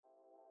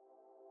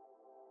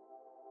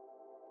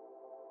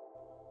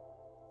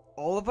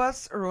All of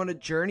us are on a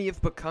journey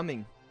of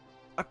becoming,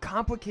 a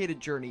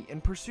complicated journey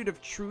in pursuit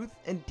of truth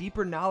and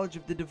deeper knowledge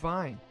of the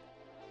divine.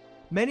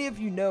 Many of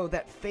you know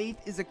that faith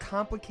is a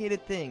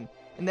complicated thing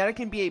and that it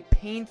can be a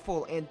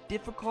painful and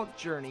difficult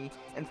journey,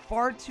 and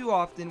far too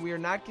often we are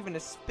not given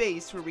a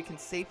space where we can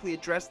safely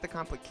address the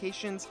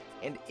complications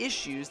and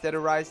issues that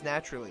arise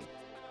naturally.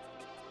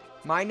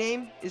 My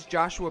name is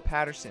Joshua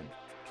Patterson,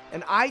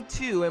 and I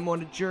too am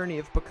on a journey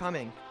of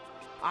becoming.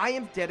 I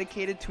am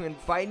dedicated to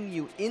inviting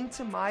you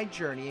into my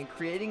journey and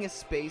creating a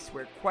space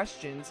where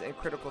questions and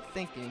critical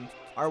thinking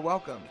are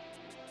welcome.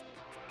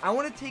 I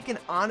want to take an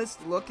honest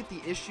look at the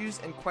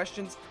issues and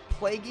questions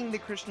plaguing the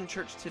Christian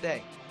church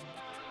today.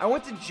 I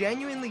want to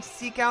genuinely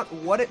seek out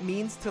what it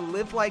means to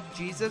live like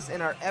Jesus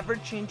in our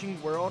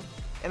ever-changing world,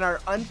 in our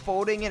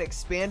unfolding and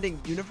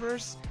expanding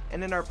universe,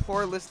 and in our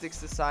pluralistic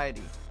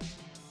society.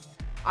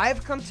 I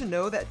have come to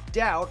know that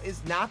doubt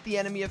is not the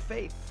enemy of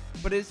faith,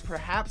 but is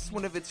perhaps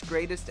one of its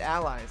greatest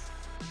allies.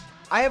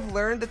 I have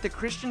learned that the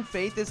Christian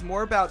faith is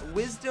more about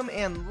wisdom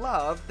and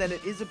love than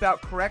it is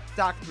about correct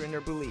doctrine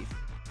or belief.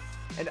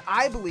 And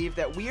I believe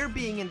that we are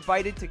being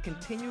invited to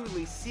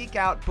continually seek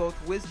out both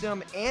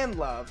wisdom and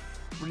love,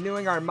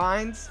 renewing our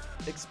minds,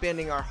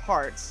 expanding our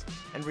hearts,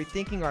 and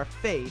rethinking our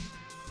faith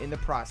in the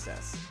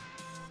process.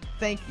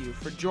 Thank you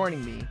for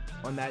joining me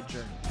on that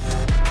journey.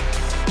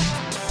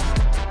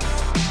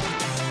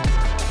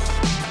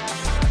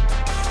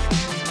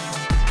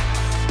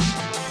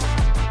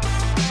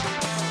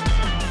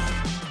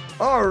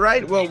 All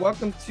right, well,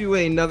 welcome to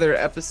another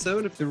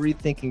episode of the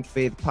Rethinking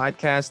Faith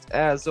podcast.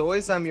 As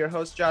always, I'm your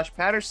host, Josh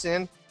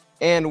Patterson,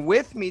 and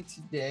with me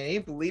today,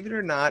 believe it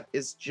or not,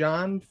 is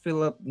John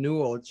Philip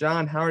Newell.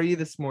 John, how are you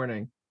this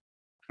morning?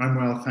 I'm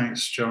well,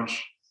 thanks,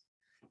 Josh.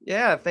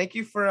 Yeah, thank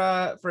you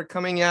for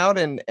coming out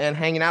and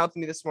hanging out with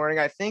me this morning.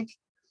 I think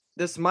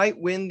this might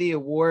win the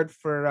award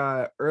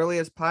for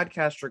earliest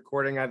podcast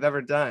recording I've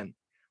ever done,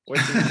 which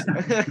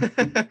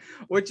is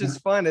which is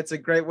fun. It's a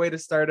great way to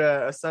start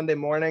a Sunday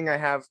morning. I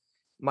have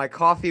my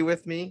coffee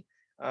with me,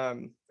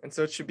 and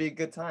so it should be a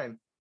good time.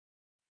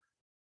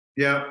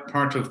 Yeah,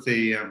 part of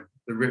the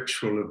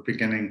ritual of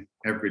beginning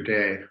every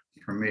day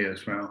for me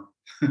as well.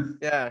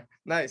 Yeah,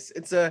 nice.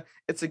 It's a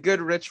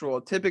good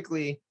ritual.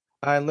 Typically,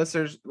 and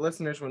listeners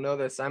will know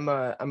this. I'm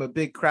a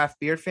big craft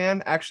beer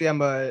fan. Actually,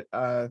 I'm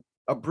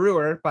a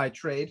brewer by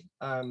trade.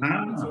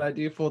 That's what I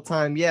do full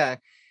time. Yeah.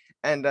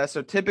 And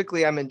so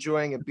typically I'm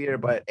enjoying a beer,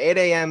 but 8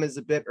 a.m. is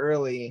a bit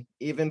early,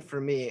 even for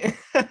me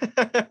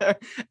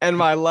and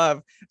my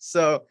love.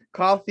 So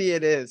coffee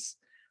it is.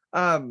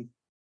 But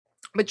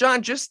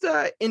John, just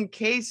in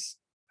case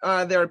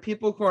there are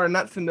people who are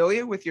not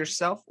familiar with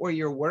yourself or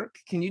your work,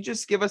 can you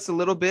just give us a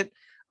little bit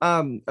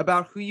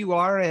about who you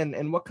are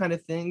and what kind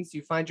of things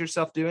you find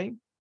yourself doing?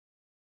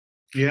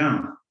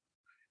 Yeah.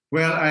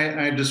 Well,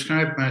 I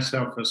describe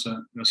myself as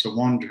a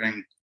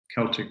wandering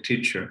Celtic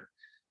teacher.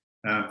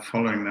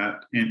 Following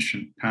that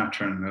ancient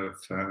pattern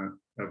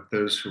of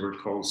those who were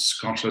called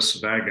Scotus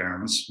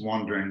Vagans,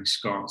 wandering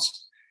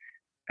Scots,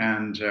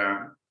 and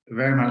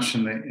very much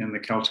in the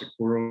Celtic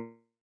world,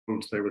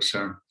 there was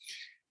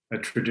a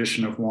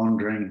tradition of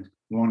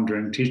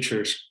wandering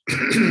teachers,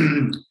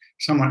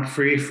 somewhat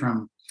free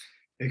from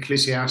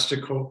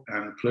ecclesiastical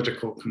and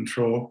political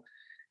control,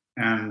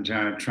 and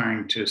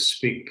trying to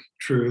speak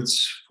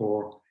truths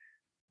for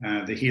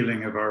the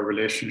healing of our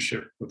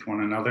relationship with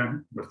one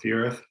another, with the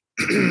earth.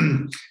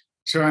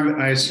 So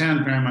I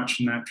stand very much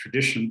in that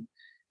tradition.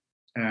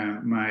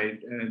 My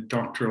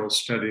doctoral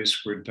studies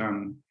were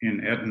done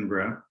in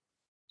Edinburgh,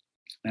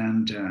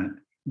 and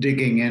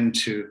digging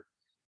into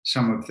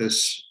some of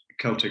this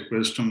Celtic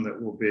wisdom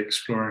that we'll be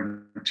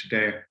exploring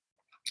today.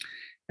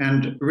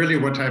 And really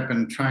what I've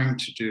been trying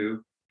to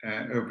do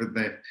over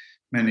the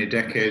many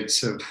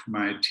decades of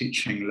my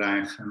teaching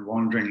life and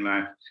wandering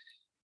life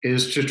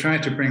is to try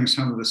to bring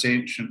some of this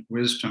ancient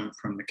wisdom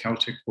from the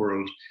Celtic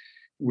world,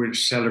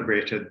 which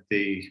celebrated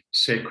the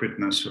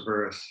sacredness of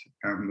earth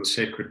and the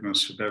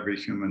sacredness of every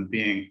human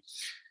being,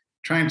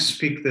 trying to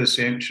speak this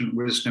ancient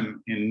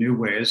wisdom in new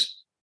ways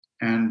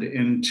and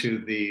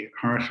into the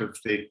heart of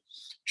the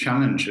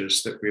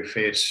challenges that we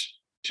face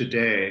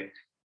today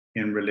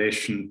in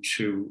relation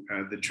to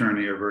the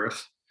journey of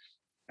earth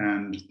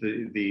and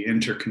the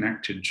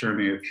interconnected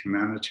journey of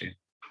humanity.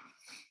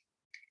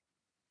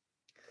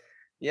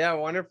 Yeah,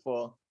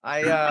 wonderful.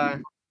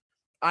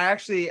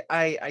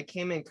 I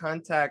came in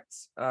contact,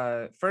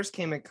 first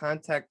came in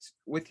contact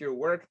with your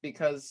work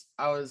because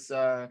I was,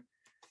 I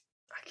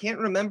can't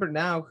remember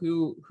now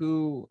who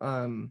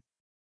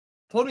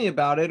told me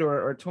about it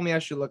or told me I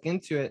should look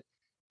into it.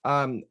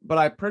 But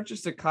I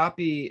purchased a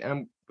copy, and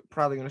I'm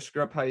probably going to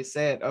screw up how you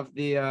say it, of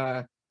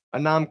the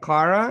Anam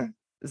Cara.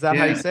 Is that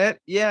how you say it?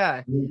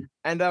 Yeah.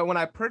 And when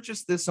I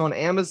purchased this on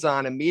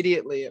Amazon,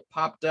 immediately it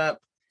popped up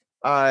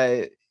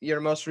your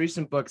most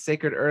recent book,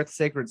 Sacred Earth,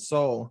 Sacred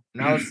Soul.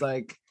 And I was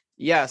like,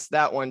 yes,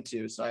 that one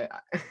too. So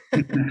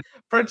I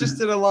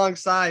purchased it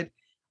alongside.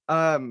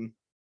 And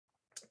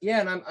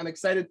I'm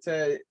excited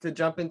to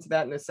jump into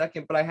that in a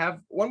second. But I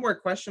have one more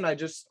question I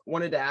just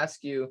wanted to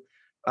ask you.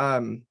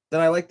 that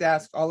I like to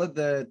ask all of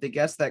the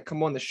guests that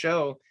come on the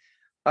show.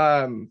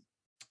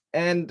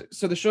 And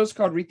so the show's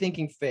called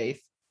Rethinking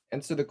Faith.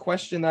 And so the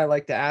question I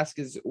like to ask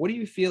is, what do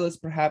you feel is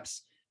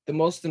perhaps the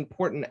most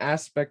important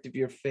aspect of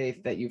your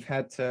faith that you've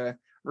had to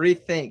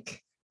rethink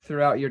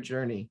throughout your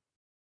journey?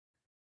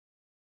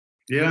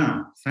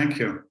 Yeah, thank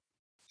you.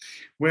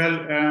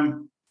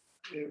 Well,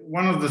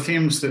 one of the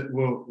themes that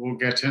we'll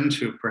get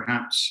into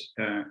perhaps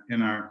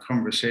in our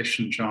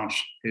conversation,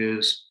 Josh,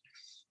 is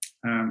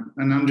an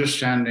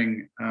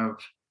understanding of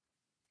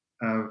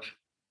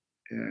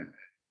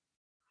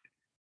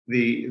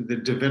the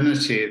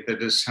divinity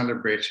that is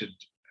celebrated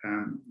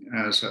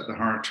as at the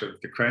heart of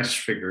the Christ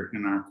figure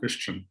in our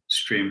Christian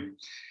stream.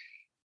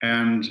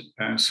 And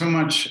so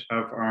much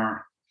of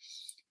our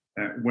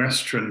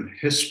Western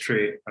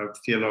history of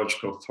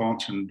theological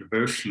thought and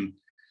devotion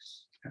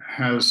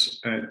has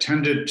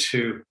tended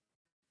to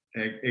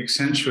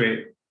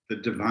accentuate the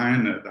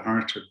divine at the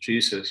heart of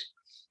Jesus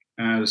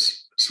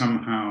as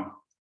somehow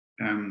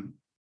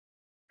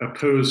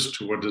opposed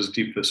to what is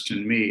deepest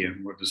in me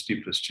and what is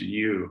deepest in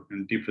you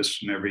and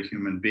deepest in every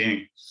human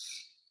being.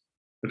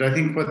 But I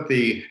think what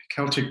the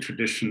Celtic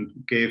tradition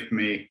gave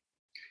me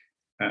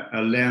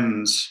a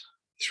lens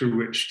through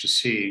which to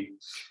see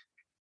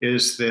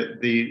is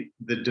that the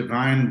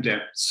divine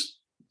depths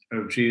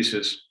of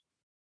Jesus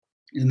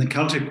in the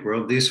Celtic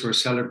world, these were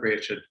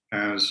celebrated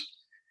as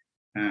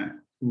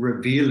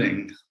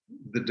revealing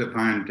the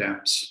divine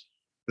depths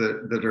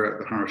that are at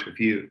the heart of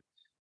you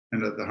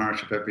and at the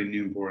heart of every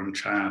newborn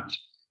child,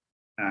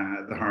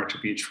 the heart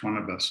of each one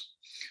of us.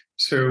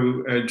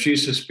 So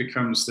Jesus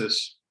becomes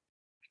this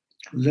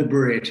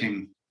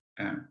liberating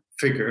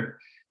figure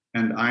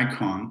and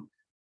icon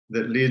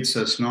that leads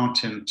us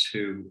not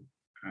into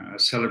a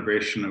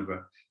celebration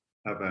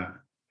of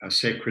a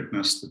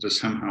sacredness that is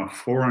somehow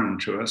foreign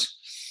to us,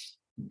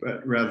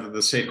 but rather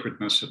the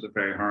sacredness of the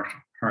very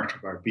heart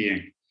of our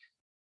being.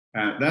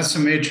 That's a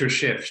major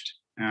shift,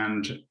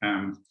 and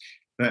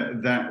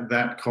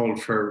that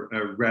called for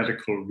a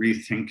radical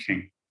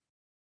rethinking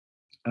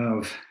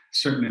of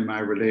certainly my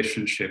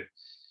relationship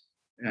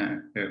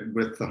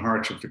with the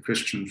heart of the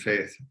Christian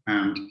faith,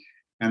 and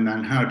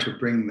then how to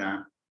bring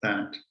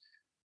that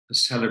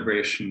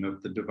celebration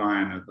of the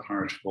divine at the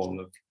heart of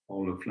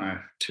all of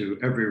life to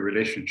every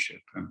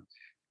relationship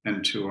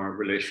and to our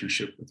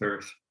relationship with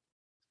Earth.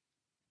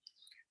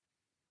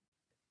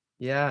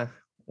 Yeah,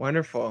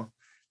 wonderful.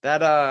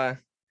 That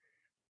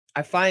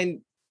I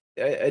find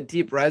a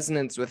deep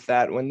resonance with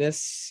that. When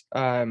this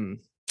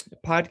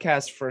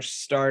podcast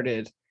first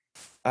started,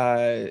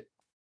 it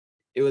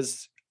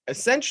was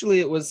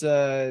essentially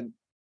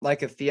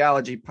like a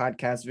theology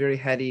podcast, very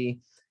heady,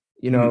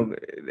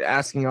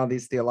 asking all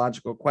these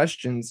theological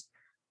questions.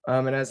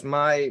 And as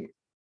my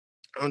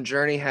own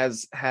journey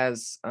has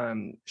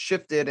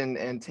shifted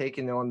and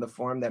taken on the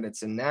form that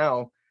it's in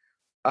now,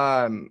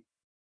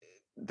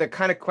 the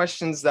kind of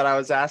questions that I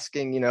was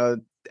asking,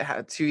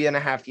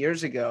 2.5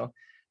 years ago,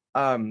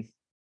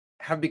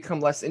 have become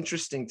less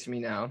interesting to me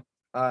now.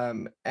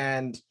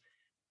 And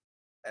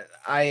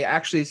I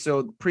actually,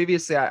 so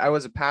previously I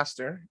was a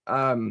pastor,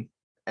 and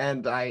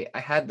I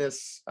had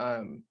this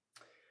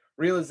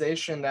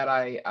realization that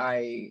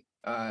I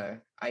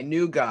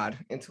knew God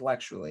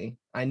intellectually.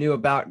 I knew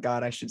about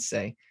God, I should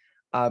say,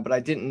 but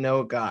I didn't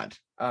know God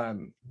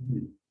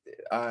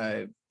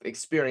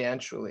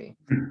experientially.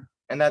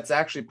 And that's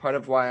actually part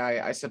of why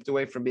I stepped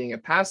away from being a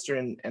pastor.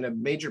 And a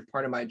major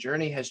part of my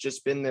journey has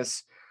just been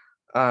this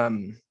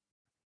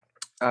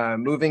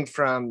moving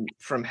from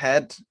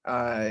head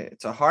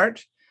to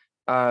heart,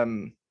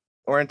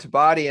 or into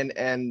body,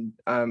 and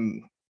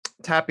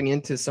tapping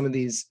into some of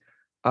these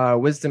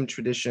wisdom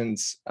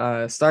traditions,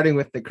 starting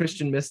with the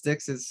Christian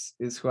mystics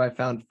is who I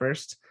found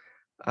first.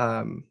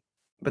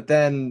 But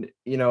then,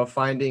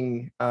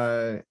 finding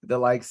the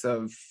likes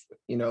of,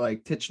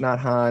 like Thich Nhat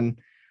Hanh,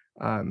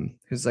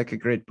 who's like a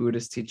great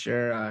Buddhist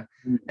teacher,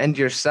 and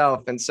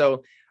yourself. And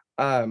so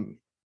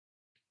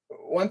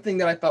one thing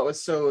that I thought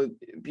was so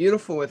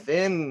beautiful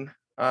within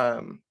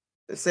the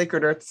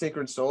Sacred Earth,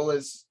 Sacred Soul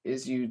is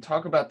you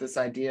talk about this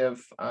idea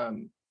of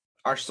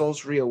our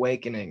soul's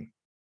reawakening,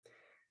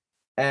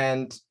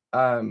 and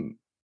kind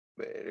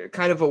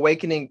of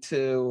awakening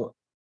to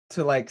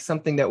like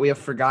something that we have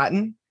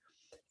forgotten.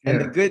 Yeah.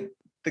 And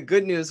the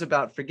good news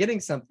about forgetting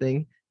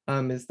something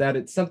is that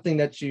it's something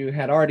that you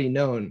had already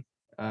known.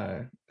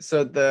 And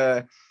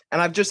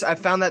I've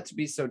found that to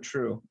be so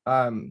true.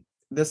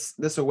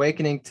 This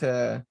awakening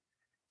to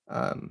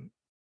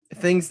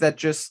things that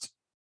just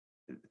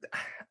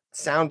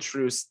sound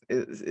true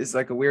is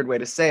like a weird way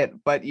to say it,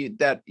 but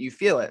you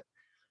feel it.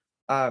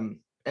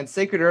 And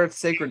Sacred Earth,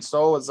 Sacred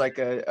Soul is like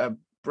a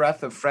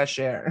breath of fresh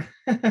air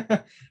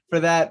for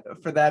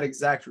that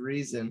exact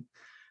reason.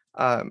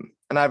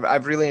 And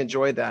I've really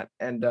enjoyed that,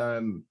 and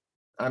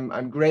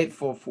I'm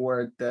grateful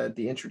for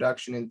the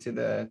introduction into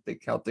the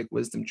Celtic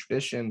wisdom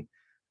tradition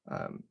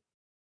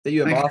that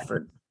you have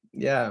offered.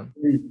 Yeah,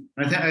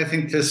 I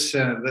think this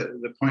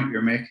the point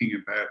you're making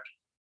about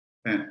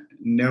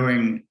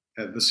knowing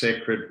the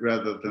sacred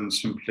rather than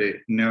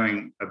simply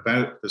knowing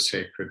about the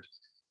sacred.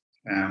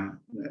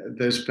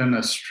 There's been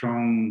a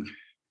strong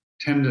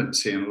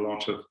tendency in a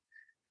lot of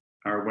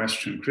our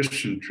Western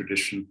Christian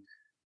tradition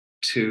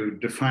to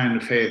define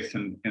faith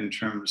in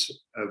terms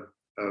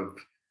of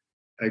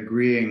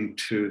agreeing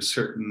to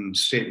certain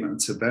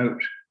statements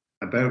about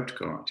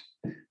God.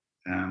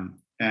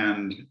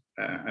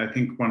 I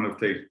think one of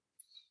the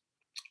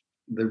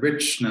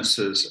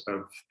richnesses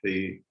of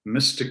the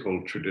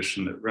mystical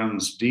tradition that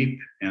runs deep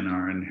in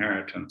our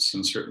inheritance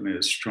and certainly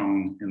is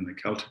strong in the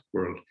Celtic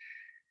world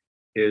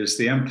is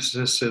the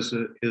emphasis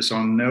is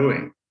on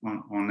knowing,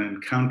 on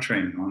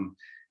encountering, on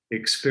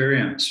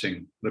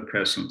experiencing the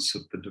presence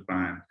of the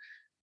divine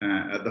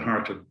at the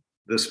heart of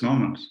this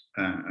moment,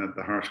 at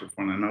the heart of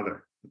one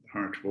another, at the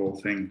heart of all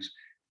things,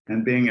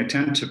 and being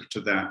attentive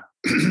to that.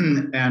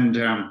 And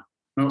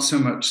not so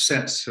much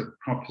sets of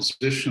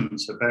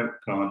propositions about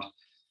God,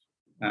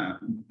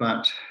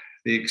 but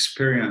the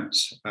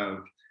experience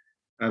of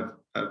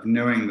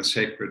knowing the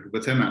sacred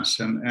within us,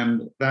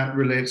 and that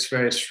relates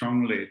very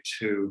strongly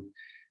to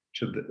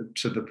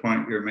the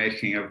point you're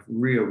making of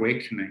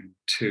reawakening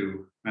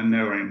to a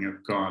knowing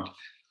of God.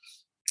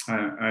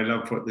 I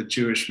love what the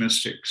Jewish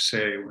mystics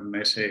say when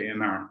they say,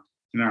 in our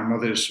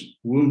mother's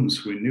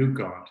wombs we knew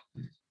God,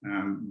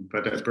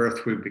 but at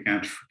birth we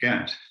began to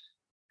forget.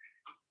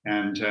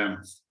 And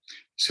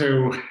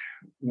so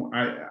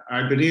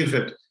I believe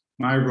that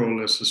my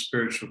role as a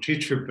spiritual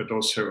teacher, but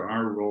also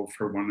our role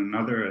for one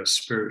another as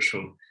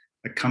spiritual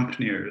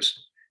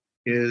accompaniers,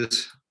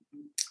 is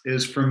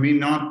for me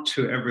not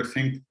to ever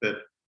think that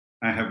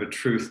I have a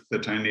truth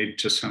that I need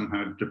to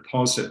somehow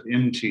deposit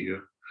into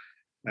you.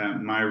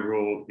 My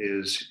role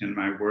is in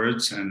my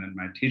words and in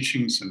my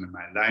teachings and in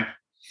my life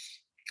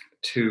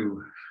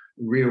to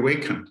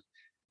reawaken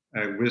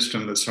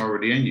wisdom that's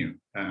already in you.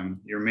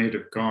 You're made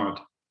of God.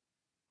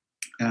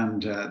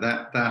 And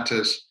that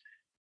is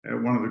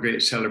one of the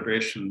great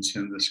celebrations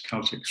in this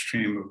Celtic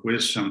stream of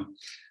wisdom.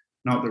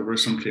 Not that we're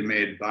simply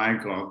made by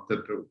God,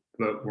 but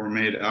we're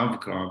made of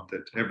God,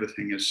 that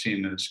everything is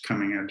seen as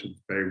coming out of the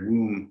very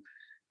womb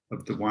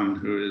of the one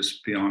who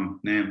is beyond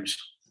names.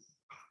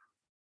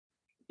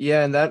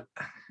 Yeah, and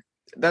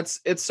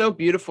it's so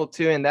beautiful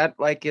too, and that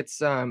like it's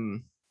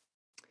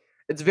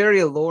very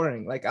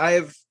alluring. Like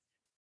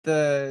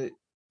the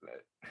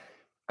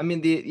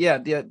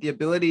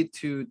ability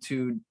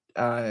to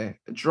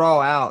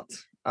draw out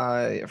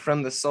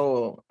from the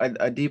soul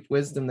a deep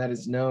wisdom that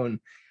is known.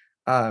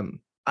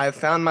 I've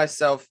found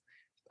myself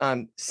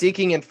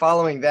seeking and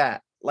following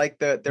that, like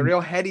the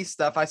real heady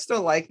stuff. I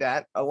still like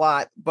that a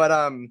lot,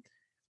 but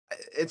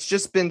it's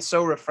just been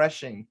so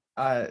refreshing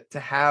to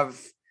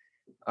have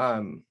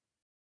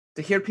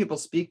to hear people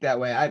speak that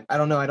way. I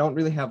don't know, I don't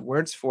really have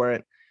words for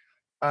it,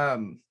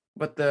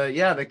 but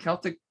the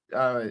Celtic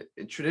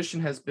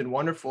tradition has been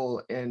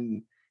wonderful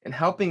in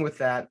helping with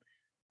that.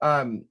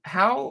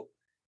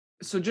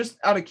 So just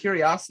out of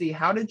curiosity,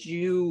 how did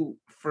you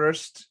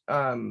first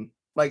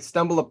like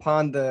stumble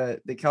upon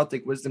the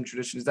Celtic wisdom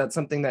tradition? Is that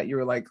something that you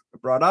were like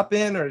brought up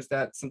in, or is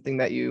that something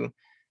that you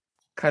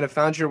kind of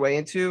found your way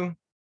into?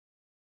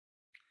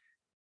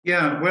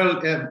 Yeah, well,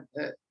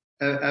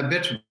 a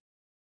bit of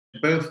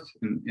both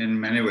in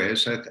many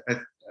ways.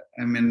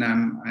 I mean,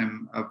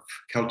 I'm of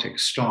Celtic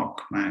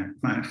stock.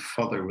 My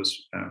father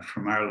was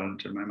from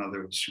Ireland and my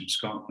mother was from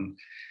Scotland.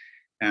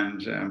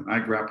 And I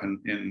grew up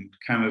in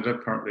Canada,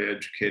 partly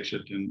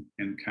educated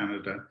in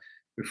Canada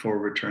before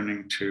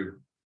returning to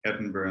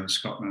Edinburgh in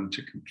Scotland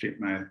to complete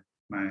my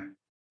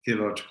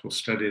theological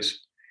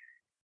studies.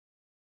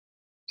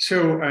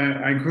 So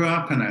I grew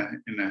up in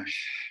a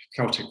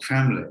Celtic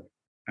family,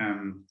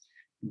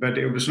 but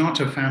it was not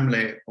a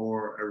family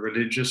or a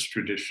religious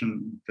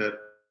tradition that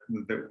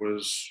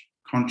was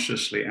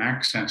consciously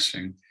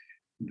accessing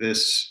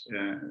this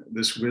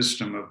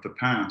wisdom of the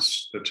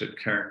past that had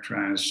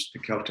characterized the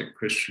Celtic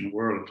Christian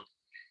world.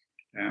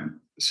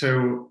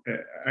 So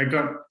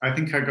I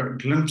think I got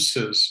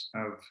glimpses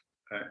of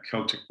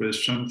Celtic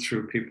wisdom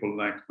through people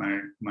like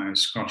my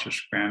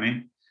Scottish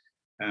granny,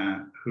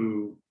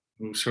 who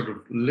sort of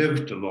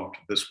lived a lot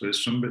of this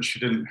wisdom, but she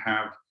didn't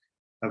have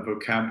a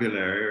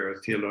vocabulary or a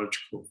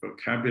theological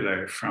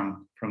vocabulary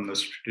from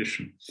this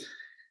tradition.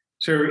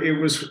 So it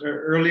was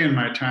early in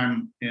my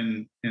time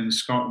in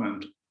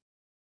Scotland,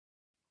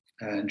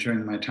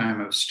 during my time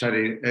of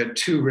study,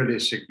 two really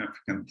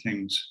significant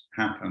things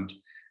happened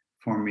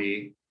for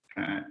me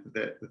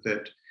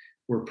that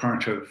were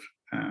part of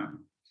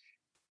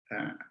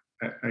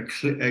a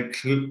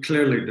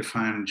clearly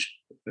defined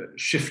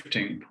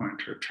shifting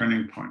point or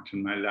turning point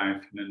in my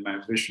life and in my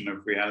vision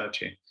of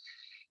reality.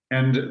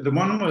 And the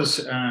one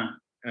was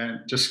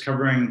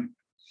discovering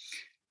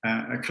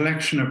a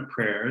collection of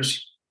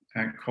prayers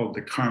called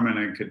the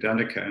Carmina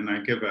Gadelica, and I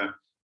give a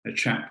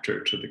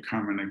chapter to the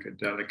Carmina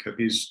Gadelica.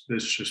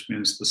 This just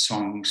means the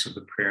songs of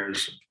the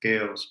prayers of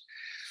Gaels.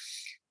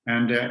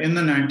 And in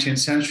the 19th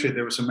century,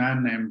 there was a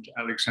man named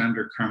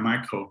Alexander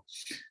Carmichael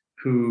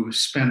who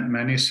spent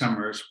many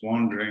summers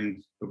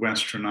wandering the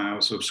Western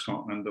Isles of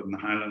Scotland and the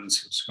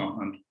Highlands of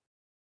Scotland,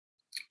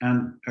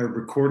 and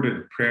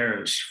recorded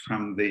prayers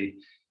from the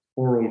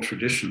oral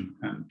tradition,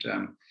 and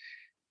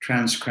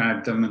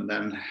transcribed them and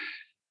then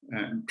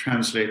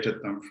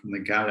translated them from the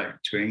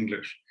Gaelic to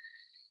English.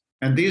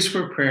 And these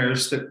were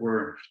prayers that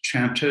were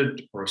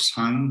chanted or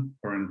sung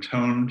or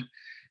intoned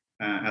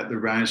at the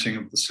rising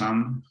of the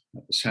sun,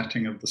 at the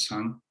setting of the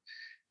sun.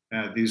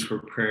 These were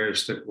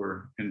prayers that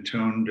were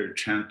intoned or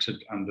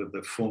chanted under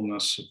the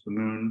fullness of the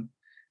moon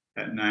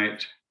at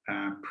night,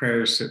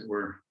 prayers that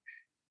were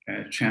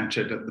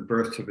chanted at the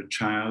birth of a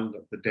child,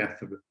 at the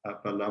death of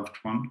a loved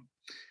one,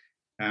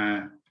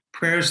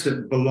 prayers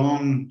that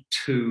belong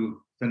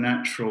to the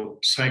natural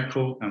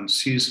cycle and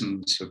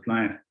seasons of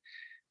life,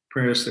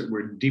 prayers that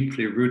were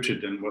deeply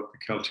rooted in what the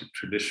Celtic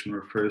tradition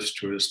refers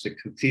to as the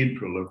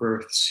cathedral of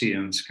earth, sea,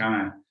 and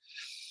sky.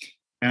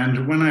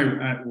 And when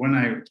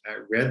I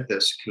read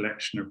this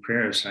collection of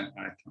prayers, I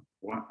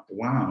thought,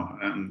 wow,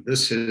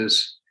 this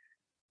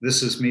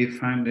is me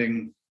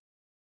finding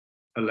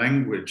a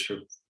language of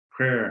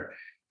prayer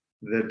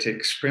that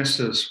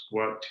expresses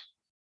what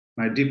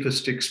my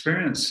deepest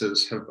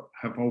experiences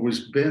have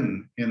always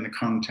been in the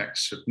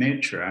context of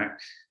nature.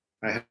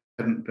 I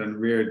hadn't been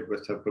reared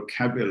with a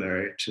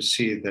vocabulary to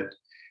see that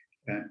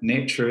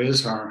nature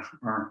is our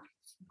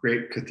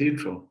great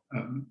cathedral,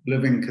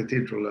 living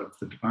cathedral of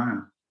the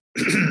divine.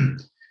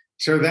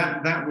 So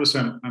that was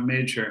a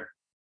major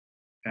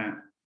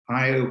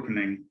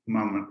eye-opening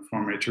moment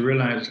for me to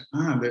realize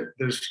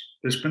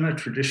there's been a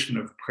tradition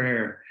of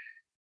prayer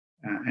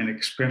and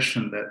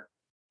expression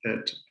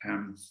that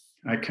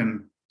I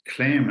can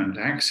claim and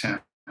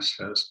access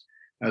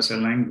as a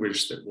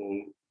language that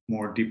will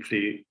more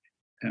deeply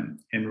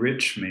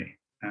enrich me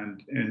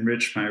and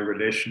enrich my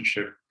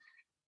relationship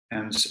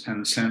and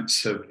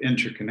sense of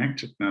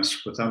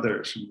interconnectedness with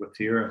others and with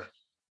the earth.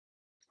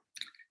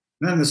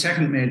 And then the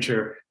second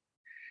major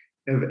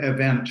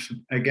event,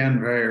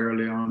 again very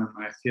early on in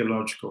my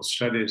theological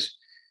studies,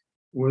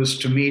 was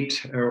to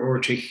meet or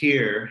to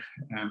hear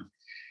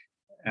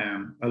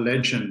a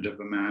legend of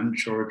a man,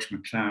 George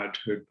MacLeod,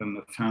 who had been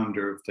the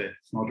founder of the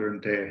modern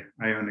day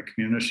Iona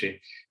community.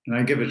 And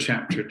I give a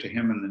chapter to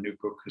him in the new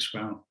book as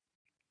well.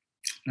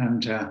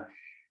 And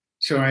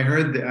so I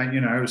heard that,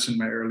 I was in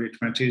my early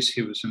 20s,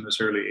 he was in his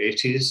early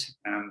 80s,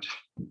 and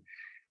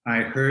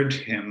I heard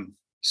him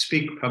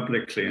speak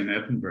publicly in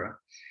Edinburgh.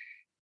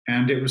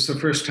 And it was the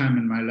first time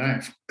in my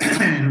life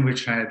in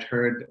which I had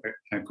heard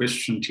a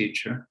Christian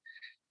teacher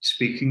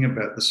speaking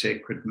about the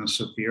sacredness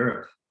of the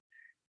earth,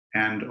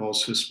 and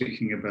also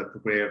speaking about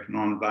the way of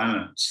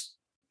nonviolence,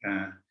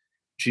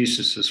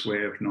 Jesus's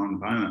way of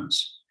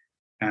nonviolence,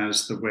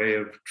 as the way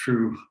of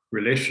true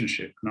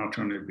relationship, not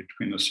only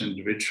between us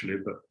individually,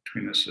 but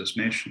between us as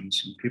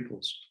nations and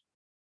peoples.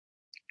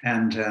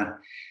 And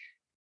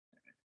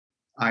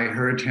I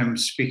heard him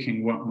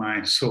speaking what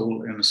my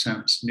soul, in a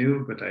sense,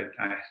 knew, but I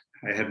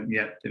hadn't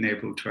yet been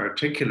able to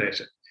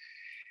articulate it.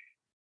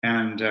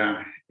 And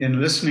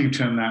in listening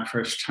to him that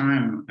first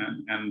time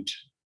and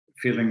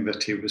feeling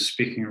that he was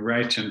speaking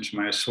right into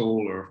my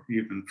soul, or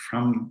even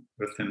from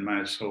within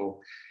my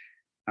soul,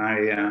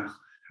 I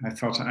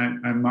thought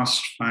I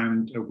must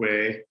find a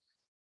way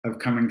of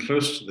coming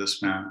close to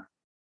this man.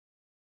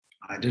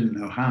 I didn't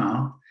know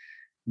how,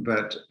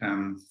 but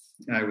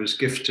I was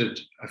gifted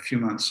a few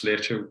months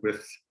later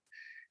with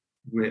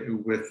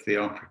the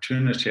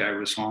opportunity. I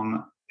was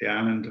on the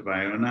island of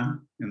Iona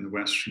in the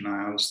Western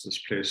Isles, this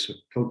place of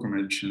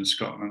pilgrimage in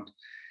Scotland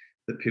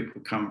that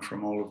people come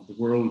from all over the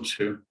world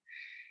to.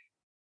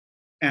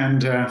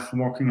 And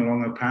walking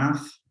along a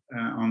path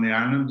on the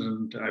island,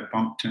 and I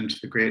bumped into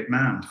the great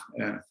man,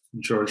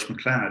 George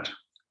MacLeod.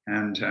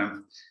 And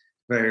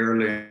very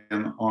early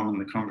on in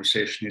the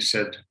conversation, he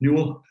said,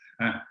 "Newell,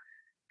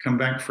 come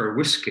back for a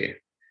whiskey."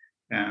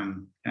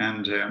 And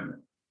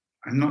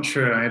I'm not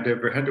sure I'd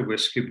ever had a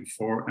whiskey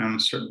before,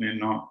 and certainly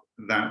not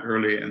that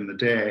early in the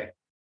day.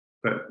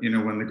 But,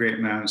 when the great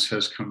man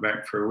says, "Come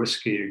back for a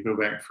whiskey," you go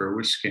back for a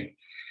whiskey.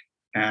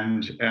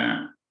 And,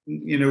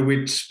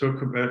 we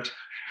spoke about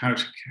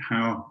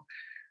how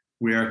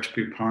we are to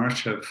be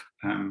part of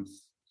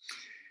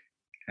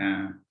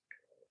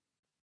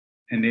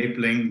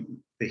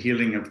enabling the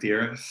healing of the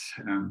earth,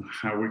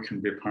 how we can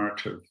be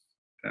part of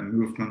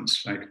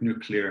movements like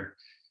nuclear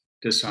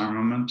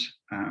disarmament.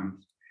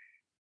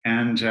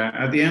 And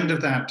at the end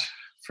of that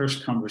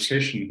first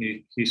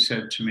conversation, he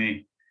said to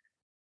me,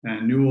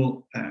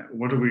 "Newell,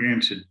 what are we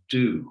going to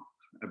do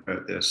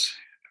about this?"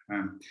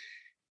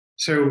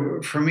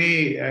 So for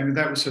me,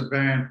 that was a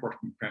very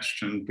important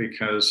question,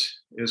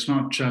 because it's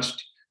not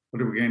just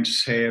what are we going to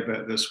say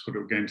about this, what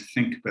are we going to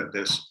think about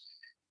this,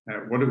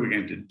 what are we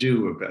going to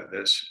do about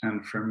this?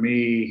 And for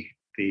me,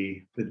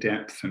 the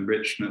depth and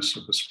richness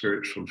of a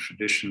spiritual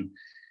tradition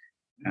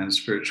and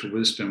spiritual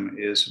wisdom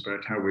is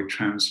about how we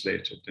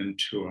translate it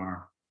into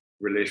our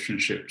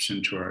relationships,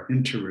 into our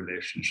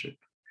interrelationship,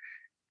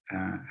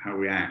 how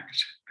we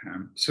act.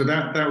 So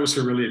that was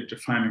a really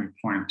defining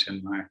point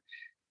in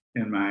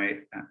my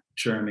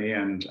journey,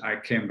 and I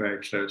came very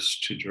close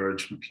to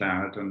George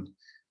MacLeod and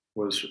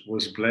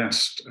was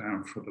blessed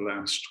for the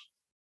last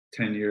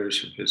 10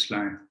 years of his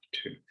life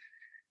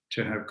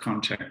to have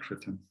contact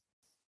with him.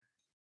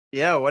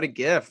 Yeah, what a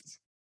gift.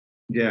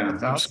 Yeah,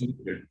 That's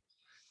absolutely. awesome.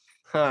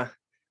 Huh.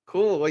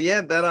 Cool. Well,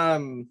 yeah,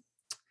 that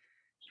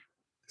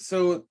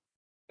so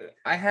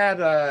I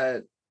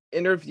had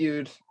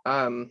interviewed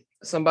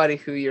somebody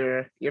who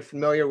you're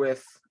familiar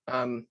with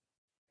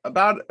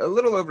about a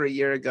little over a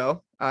year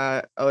ago,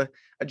 a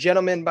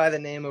gentleman by the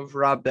name of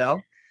Rob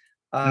Bell.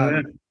 Oh,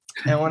 yeah.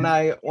 And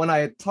when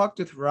I talked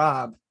with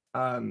Rob,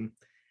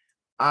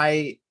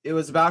 it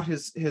was about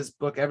his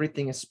book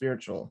Everything is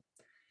Spiritual.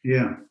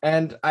 Yeah.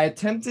 And I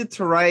attempted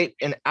to write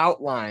an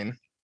outline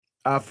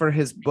for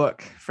his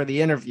book for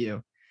the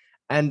interview.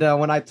 And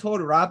when I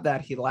told Rob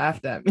that, he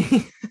laughed at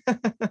me.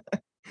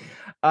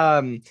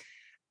 um,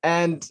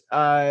 and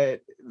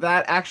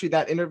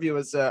that interview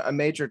was a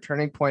major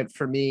turning point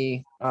for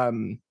me,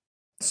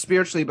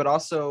 spiritually, but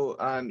also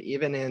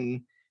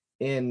even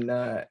in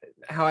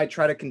how I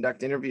try to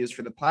conduct interviews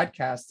for the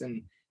podcast.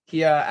 And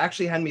he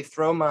actually had me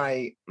throw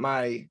my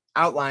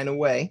outline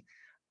away,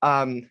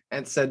 and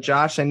said,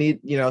 Josh, I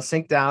need,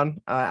 sink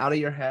down out of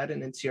your head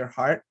and into your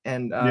heart,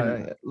 and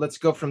let's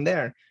go from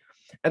there.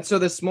 And so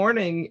this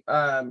morning,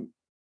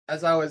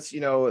 as I was,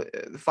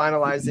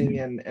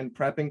 finalizing and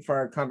prepping for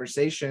our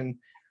conversation,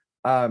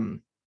 I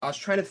was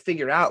trying to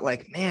figure out,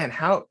 like, man,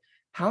 how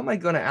am I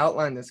going to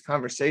outline this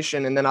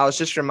conversation? And then I was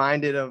just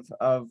reminded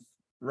of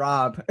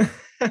Rob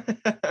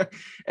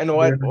and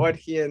what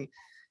he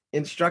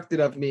instructed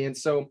of me. And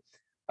so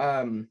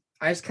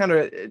I just kind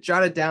of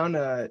jotted down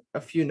a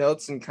few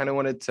notes and kind of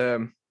wanted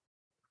to,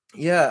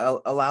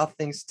 allow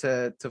things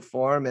to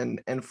form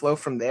and flow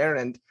from there.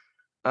 And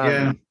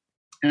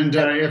and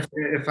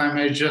if I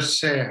may just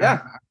say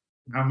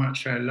how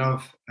much I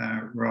love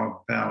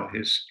Rob Bell.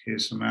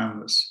 He's a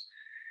man that's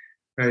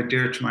very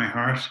dear to my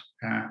heart,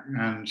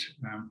 and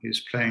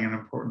he's playing an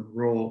important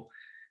role,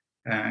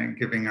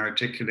 giving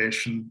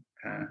articulation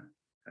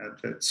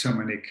that so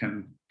many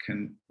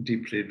can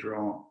deeply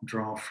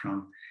draw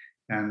from.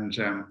 And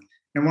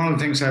one of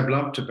the things I've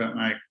loved about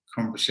my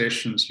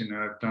conversations,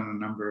 I've done a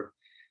number of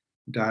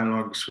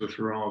dialogues with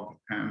Rob,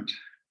 and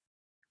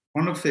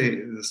one of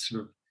the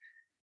sort of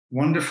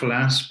wonderful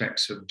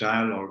aspects of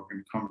dialogue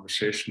and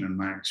conversation, in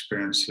my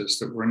experience, is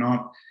that we're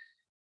not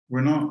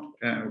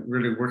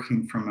really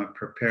working from a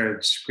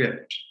prepared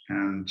script.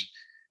 And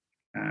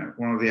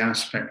one of the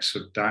aspects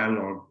of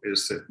dialogue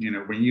is that,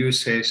 when you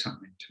say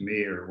something to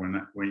me, or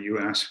when you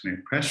ask me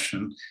a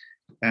question,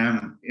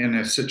 in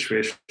a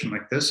situation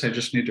like this, I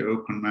just need to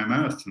open my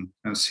mouth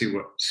and see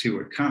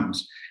what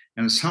comes.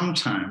 And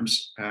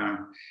sometimes,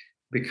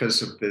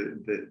 because of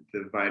the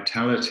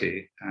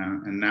vitality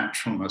and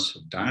naturalness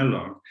of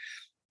dialogue,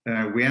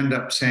 we end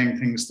up saying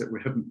things that we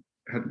hadn't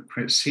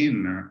quite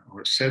seen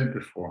or said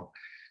before.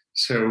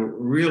 So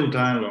real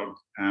dialogue,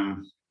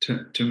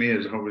 to me,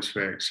 is always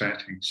very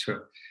exciting. So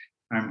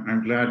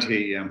I'm glad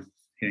he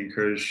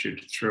encouraged you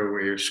to throw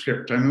away your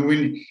script. I mean,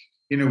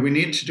 we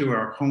need to do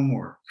our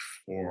homework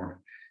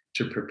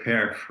to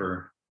prepare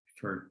for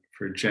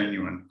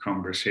genuine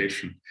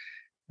conversation.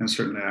 And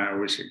certainly I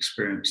always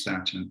experience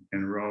that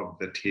in Rob,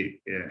 that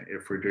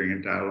if we're doing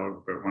a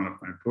dialogue about one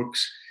of my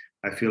books,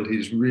 I feel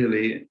he's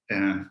really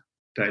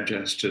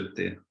digested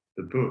the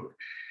book.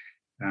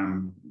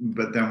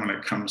 But then when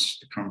it comes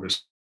to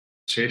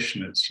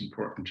conversation, it's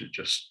important to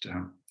just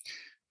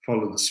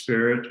follow the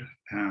spirit,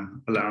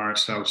 allow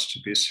ourselves to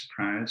be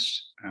surprised,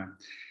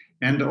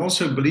 and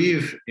also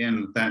believe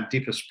in that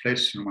deepest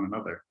place in one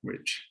another,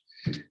 which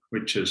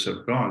is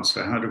of God.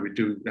 So how do we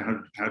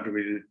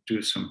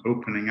do some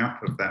opening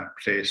up of that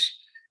place,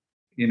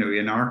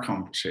 in our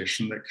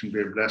conversation, that can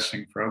be a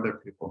blessing for other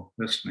people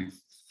listening?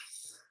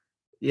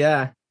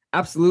 Yeah,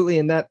 absolutely.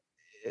 And that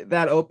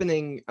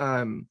opening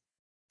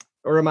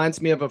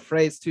reminds me of a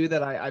phrase too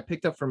that I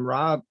picked up from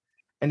Rob,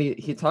 and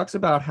he talks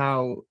about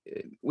how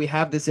we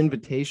have this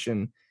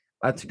invitation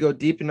to go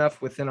deep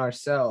enough within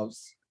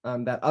ourselves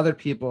that other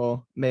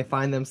people may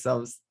find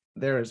themselves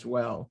there as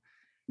well.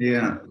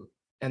 Yeah.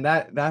 And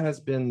that has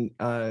been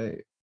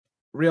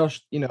real,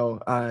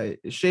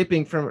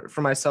 shaping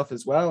for myself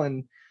as well.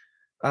 And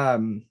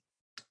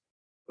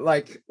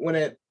like when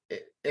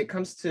it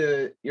comes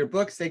to your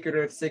book, Sacred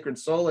Earth, Sacred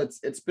Soul,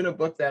 it's been a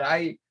book that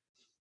I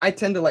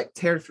tend to like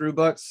tear through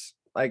books.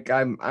 Like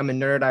I'm a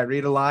nerd. I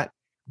read a lot.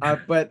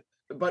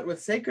 But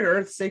with Sacred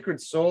Earth,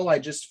 Sacred Soul, I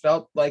just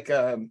felt like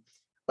an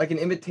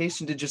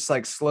invitation to just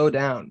like slow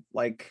down,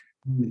 like,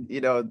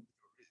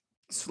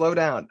 slow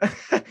down.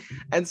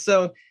 And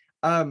so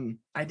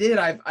I did.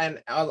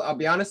 I'll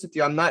be honest with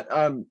you. I'm not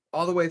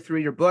all the way through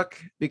your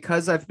book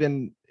because I've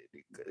been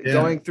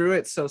going through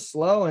it so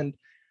slow, and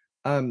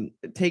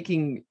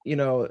taking,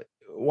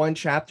 one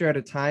chapter at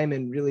a time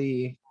and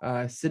really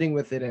sitting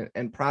with it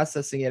and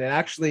processing it. And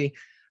actually,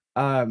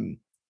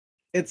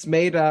 it's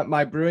made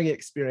my brewing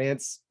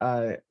experience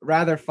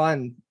rather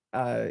fun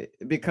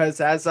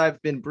because as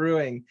I've been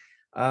brewing,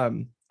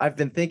 I've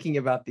been thinking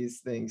about these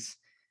things.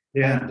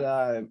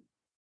 And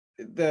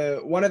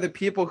one of the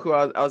people who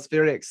I was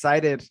very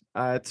excited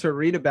to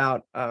read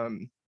about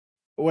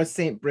was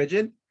Saint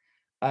Bridget.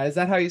 Is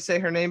that how you say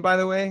her name, by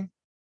the way?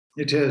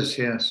 It is,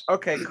 yes.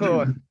 Okay,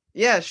 cool.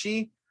 Yeah,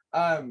 she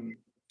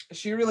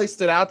really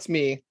stood out to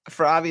me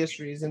for obvious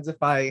reasons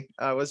if I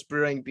was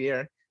brewing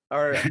beer,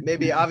 or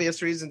maybe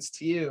obvious reasons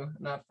to you,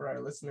 not for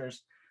our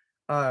listeners.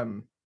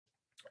 Um,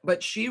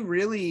 but she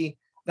really,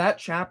 that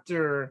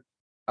chapter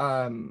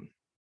um,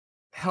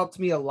 helped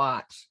me a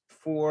lot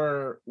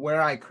for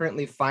where I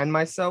currently find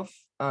myself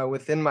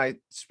within my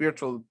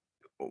spiritual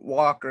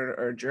walk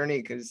or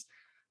journey, because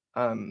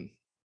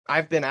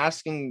I've been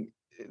asking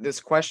this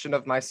question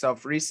of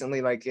myself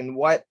recently, like, in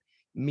what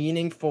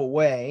meaningful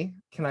way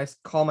can I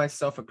call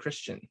myself a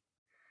Christian?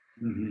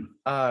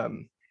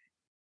 Mm-hmm.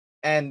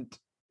 And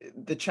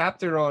the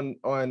chapter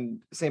on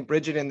Saint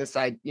Bridget and this,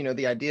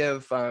 the idea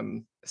of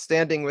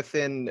standing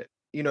within,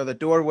 the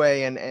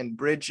doorway and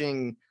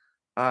bridging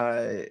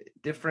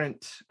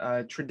different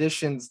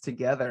traditions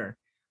together,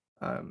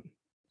 um,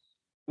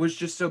 was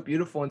just so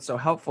beautiful and so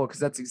helpful, because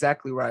that's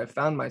exactly where I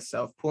found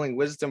myself, pulling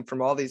wisdom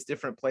from all these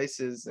different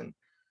places. And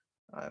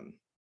um,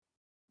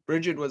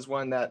 Bridget was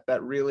one that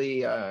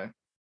really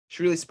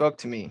she really spoke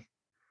to me.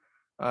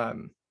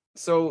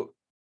 So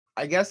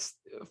I guess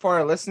for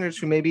our listeners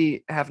who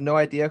maybe have no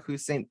idea who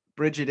Saint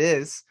Bridget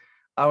is,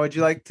 would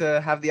you like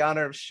to have the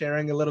honor of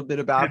sharing a little bit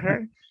about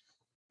her?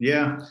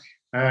 Yeah,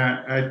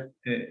 I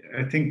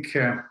think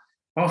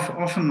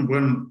often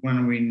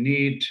when we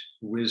need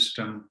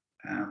wisdom,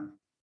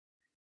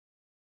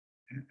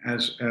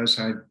 as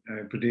I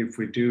believe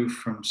we do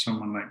from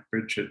someone like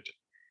Bridget,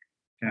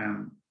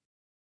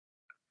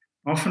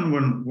 often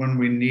when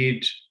we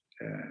need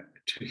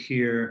to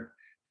hear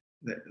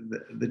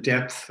the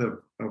depth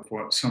of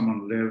what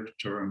someone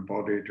lived or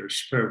embodied or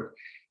spoke,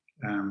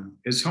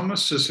 it's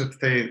almost as if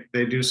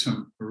they do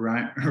some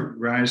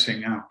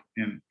rising up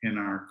in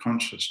our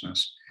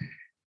consciousness,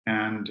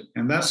 and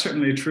that's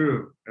certainly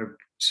true of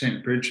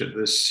Saint Bridget,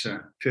 this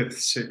 5th,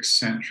 6th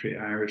century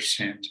Irish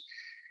saint.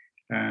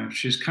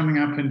 She's coming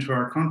up into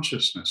our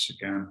consciousness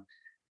again,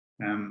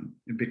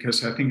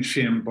 because I think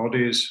she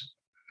embodies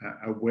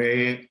a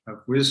way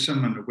of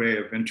wisdom and a way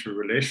of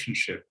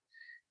interrelationship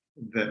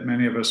that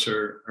many of us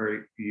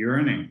are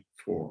yearning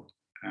for.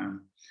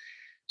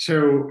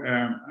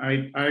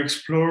 I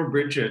explore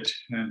Bridget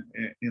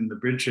in the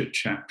Bridget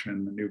chapter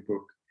in the new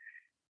book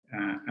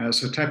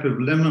as a type of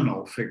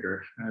liminal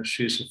figure.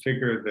 She's a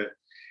figure that,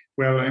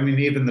 well, I mean,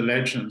 even the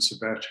legends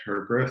about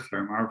her birth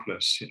are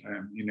marvelous.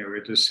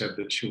 It is said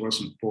that she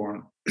wasn't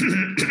born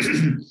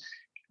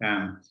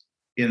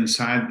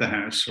inside the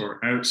house or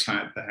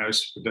outside the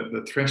house, but at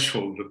the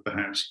threshold of the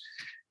house.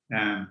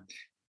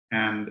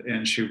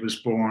 And she was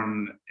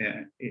born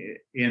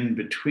in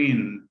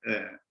between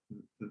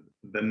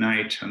the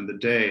night and the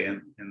day,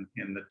 and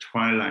in the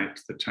twilight,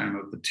 the time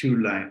of the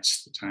two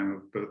lights, the time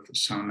of both the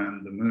sun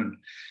and the moon.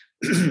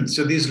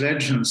 So these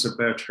legends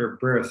about her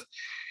birth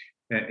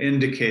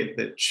indicate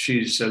that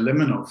she's a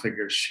liminal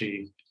figure.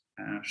 She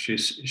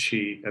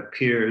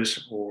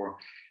appears or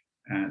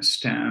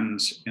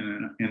stands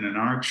in an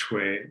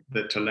archway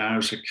that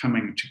allows a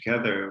coming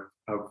together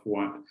of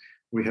what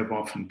we have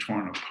often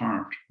torn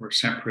apart or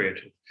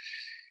separated.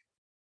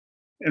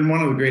 And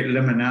one of the great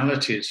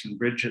liminalities in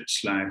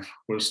Bridget's life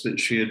was that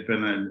she had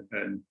been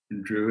a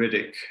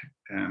druidic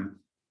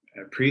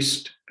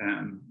priestess.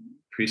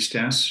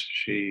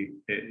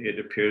 It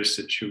appears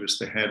that she was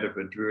the head of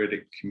a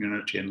druidic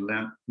community in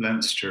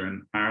Leinster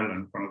in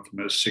Ireland, one of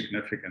the most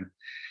significant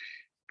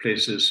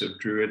places of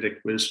druidic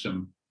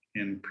wisdom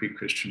in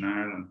pre-Christian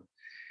Ireland.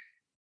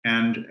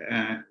 And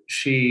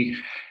she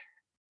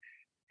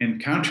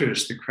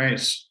encounters the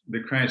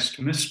Christ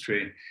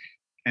mystery,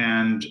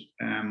 and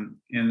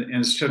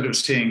instead of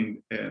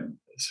seeing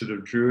sort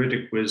of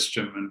druidic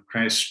wisdom and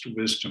Christ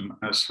wisdom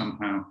as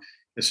somehow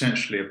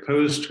essentially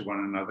opposed to one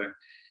another,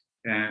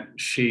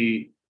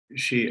 she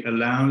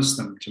allows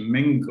them to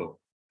mingle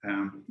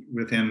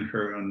within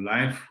her own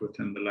life,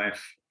 within the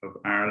life of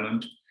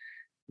Ireland,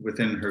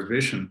 within her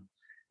vision.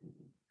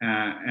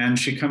 And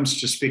she comes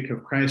to speak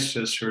of Christ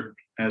as her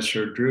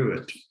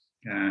druid,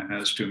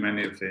 as do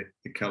many of the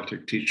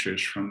Celtic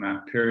teachers from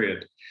that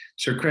period.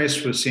 So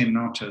Christ was seen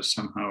not as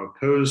somehow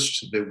opposed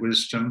to the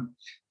wisdom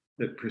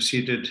that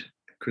preceded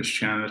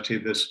Christianity,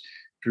 this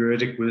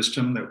druidic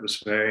wisdom that was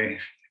very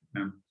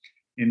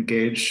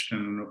engaged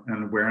in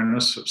an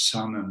awareness of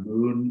sun and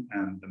moon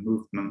and the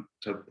movement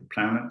of the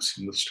planets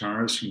and the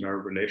stars and our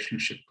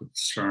relationship with the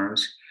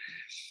stars,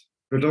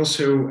 but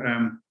also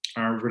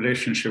our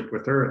relationship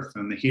with Earth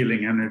and the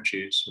healing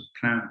energies of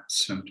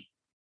plants and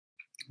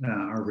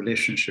our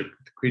relationship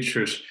with the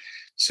creatures.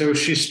 So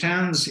she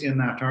stands in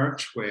that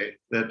archway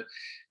that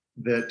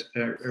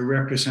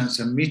represents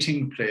a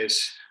meeting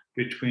place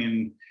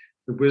between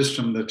the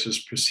wisdom that has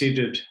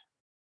preceded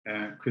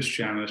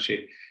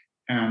Christianity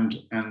and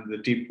the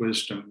deep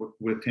wisdom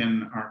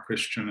within our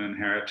Christian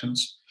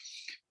inheritance.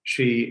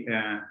 She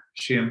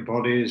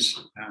embodies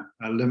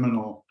a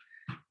liminal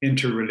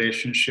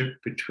interrelationship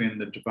between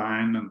the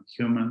divine and the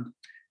human,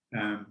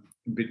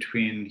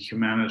 between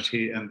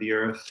humanity and the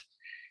earth.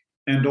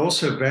 And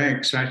also, very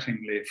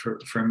excitingly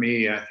for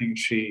me, I think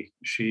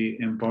she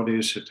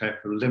embodies a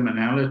type of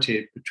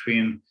liminality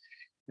between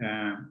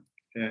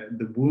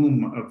the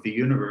womb of the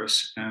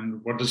universe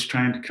and what is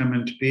trying to come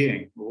into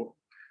being,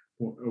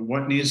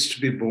 what needs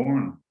to be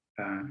born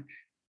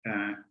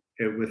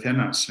within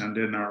us and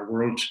in our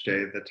world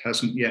today that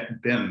hasn't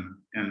yet been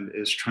and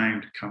is trying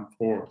to come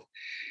forth.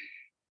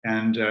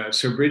 And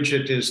so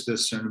Bridget is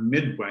this sort of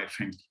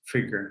midwifing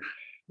figure,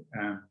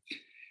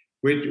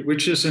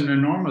 which is an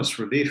enormous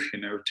relief,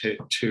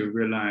 to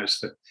realize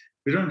that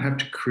we don't have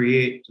to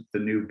create the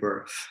new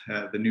birth,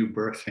 the new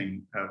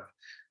birthing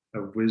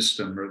of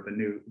wisdom, or the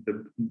new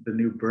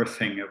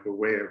birthing of a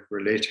way of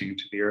relating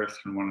to the earth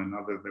and one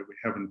another that we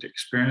haven't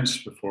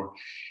experienced before.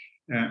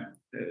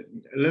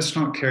 Let's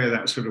not carry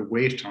that sort of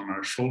weight on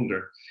our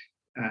shoulder.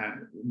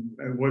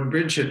 What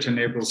Bridget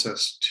enables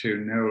us to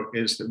know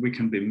is that we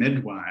can be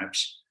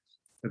midwives,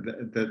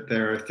 that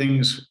there are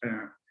things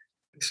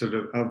sort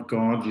of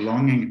God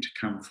longing to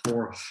come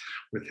forth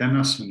within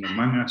us and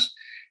among us.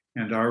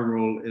 And our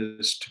role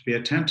is to be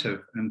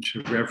attentive and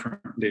to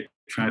reverently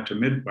try to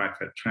midwife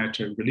it, try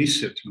to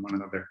release it in one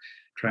another,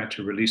 try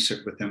to release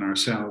it within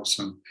ourselves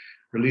and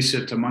release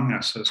it among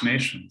us as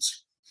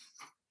nations.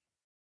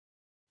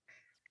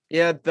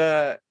 Yeah,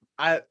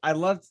 I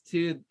loved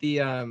too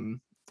the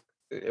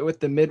with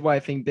the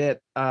midwifing bit,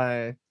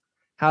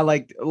 how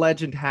like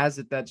legend has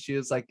it that she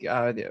was like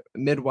the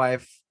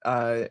midwife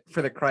for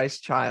the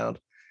Christ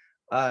child.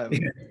 And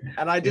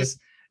I just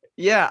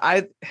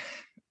that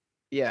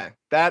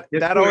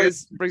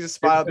always brings a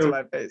smile to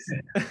my face.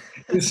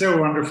 It's so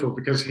wonderful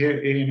because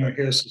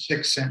here's the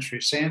 6th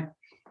century saint,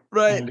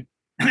 right?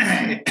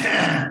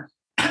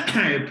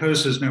 It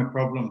poses no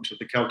problem to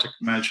the Celtic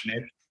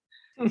imagination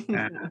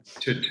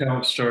to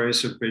tell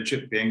stories of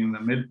Bridget being the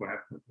midwife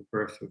at the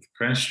birth of the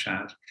Christ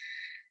child,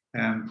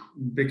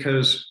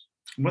 because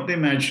what the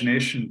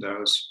imagination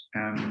does,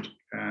 and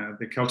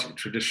the Celtic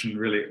tradition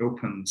really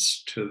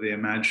opens to the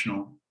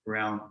imaginal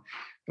realm.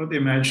 What the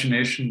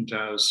imagination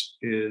does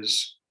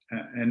is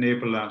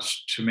enable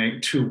us to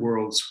make two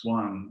worlds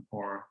one,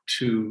 or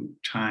two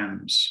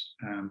times,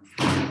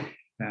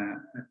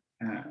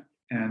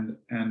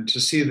 and to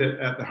see that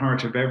at the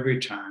heart of every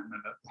time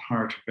and at the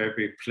heart of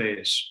every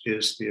place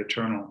is the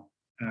eternal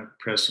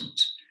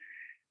presence.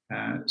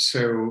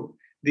 So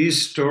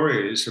these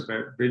stories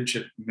about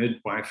Bridget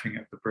midwifing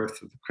at the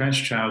birth of the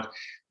Christ child,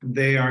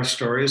 they are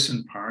stories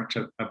in part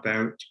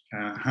about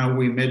how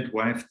we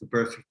midwife the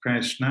birth of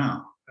Christ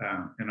now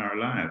in our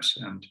lives.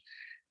 And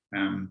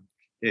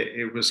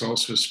it was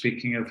also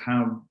speaking of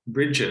how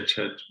Bridget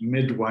had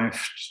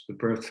midwifed the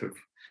birth of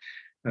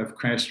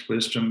Christ's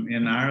wisdom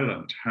in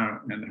Ireland,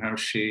 how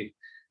she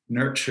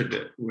nurtured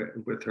it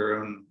with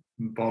her own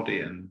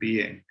body and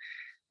being.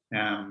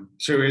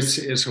 So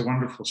it's a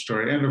wonderful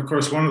story. And of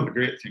course, one of the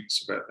great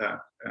things about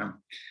that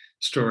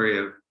story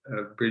of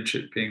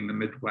Bridget being the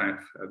midwife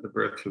at the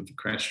birth of the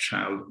Christ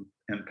child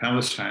in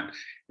Palestine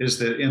is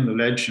that in the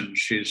legend,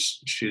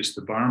 she's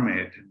the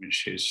barmaid. I mean,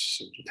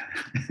 she's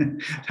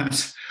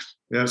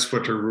that's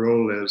what her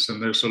role is. And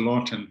there's a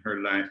lot in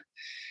her life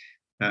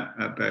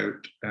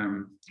about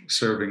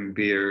serving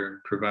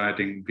beer,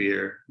 providing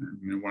beer. I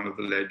mean, one of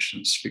the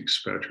legends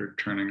speaks about her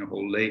turning a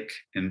whole lake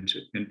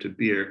into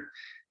beer,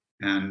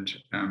 and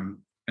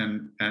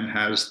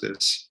has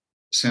this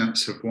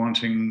sense of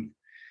wanting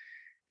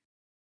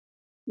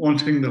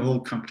the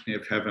whole company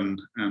of heaven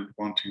and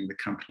wanting the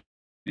company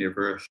of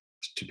earth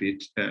to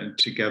be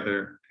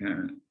together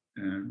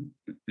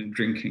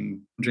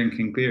drinking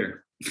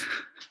beer.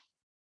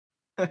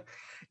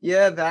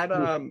 Yeah, that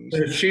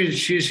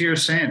she's your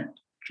saint,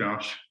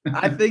 Josh.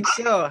 I think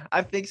so.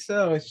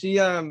 She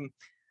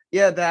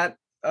that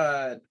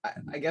I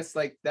guess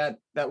like that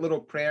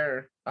little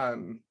prayer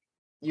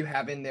you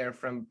have in there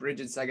from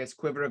Bridget's, I guess,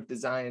 quiver of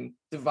divine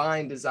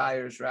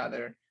desires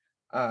rather.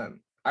 I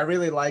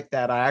really like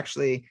that. I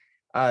actually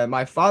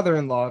my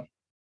father-in-law,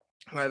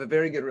 who I have a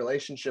very good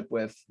relationship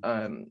with,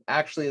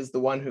 actually is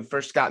the one who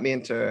first got me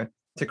into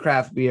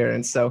craft beer.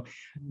 And so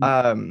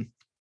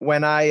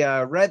when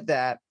I read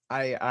that,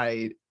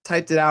 I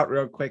typed it out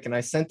real quick and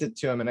I sent it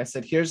to him and I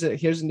said, here's a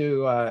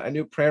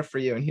new prayer for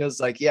you. And he was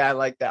like, yeah, I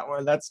like that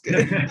one. That's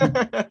good.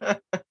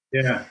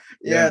 yeah,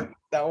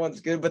 that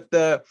one's good. But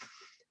the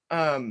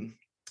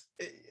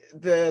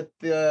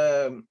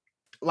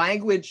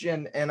language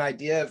and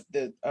idea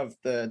of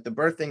the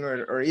birthing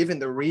or even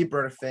the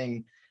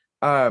rebirthing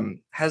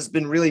has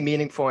been really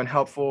meaningful and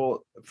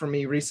helpful for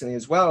me recently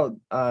as well,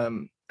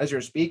 as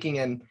you're speaking.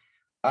 And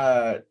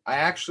I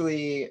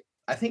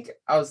think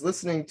I was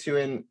listening to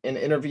an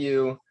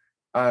interview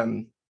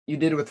you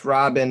did with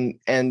Rob, and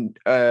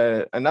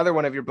another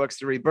one of your books,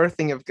 The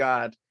Rebirthing of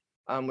God,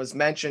 was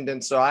mentioned.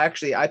 And so I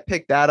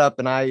picked that up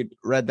and I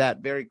read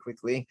that very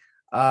quickly.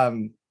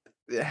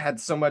 It had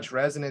so much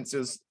resonance.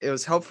 It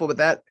was helpful, but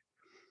that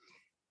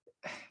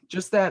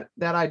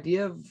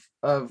idea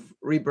of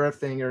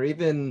rebirthing, or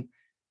even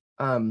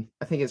I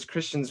think as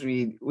Christians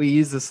we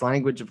use this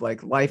language of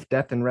like life,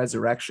 death, and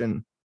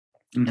resurrection.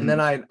 Mm-hmm. And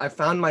then I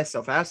found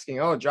myself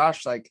asking, oh,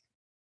 Josh, like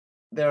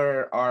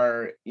there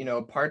are,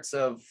 parts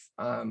of,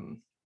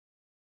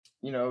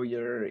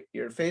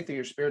 your faith or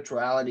your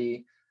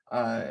spirituality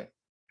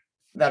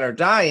that are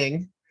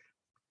dying.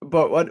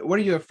 But what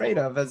are you afraid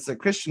of? As a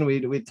Christian,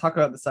 we talk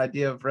about this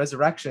idea of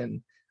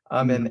resurrection,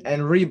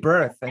 and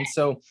rebirth. And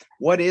so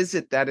what is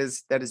it that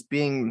is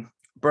being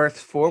birthed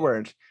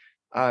forward?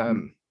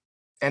 And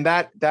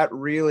that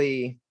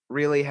really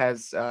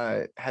has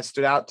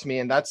stood out to me.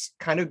 And that's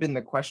kind of been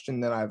the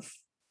question that I've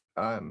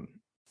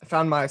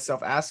found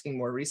myself asking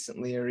more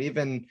recently, or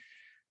even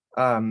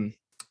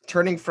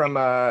turning from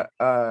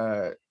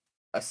a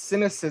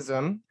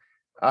cynicism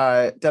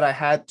that I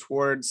had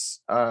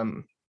towards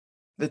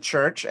the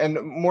church,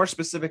 and more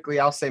specifically,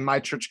 I'll say my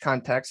church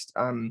context,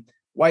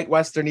 white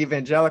Western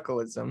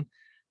evangelicalism,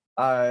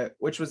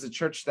 which was a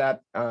church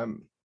that,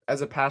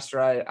 as a pastor,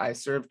 I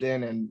served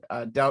in,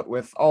 and dealt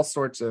with all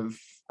sorts of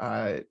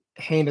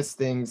heinous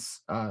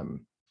things,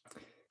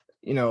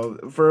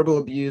 verbal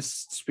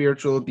abuse,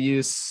 spiritual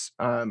abuse,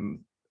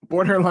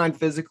 borderline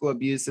physical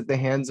abuse at the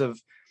hands of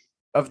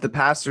the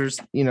pastors,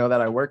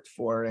 that I worked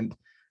for. And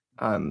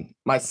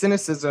my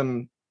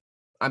cynicism,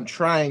 I'm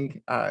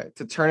trying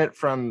to turn it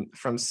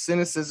from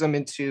cynicism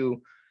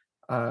into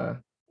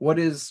what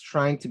is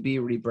trying to be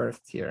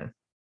rebirthed here.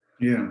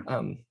 Yeah.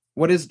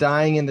 What is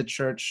dying in the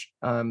church,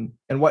 and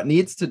what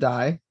needs to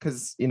die,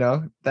 because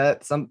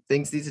that some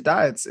things need to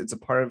die. It's a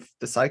part of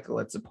the cycle.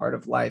 It's a part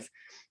of life.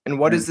 And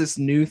what is this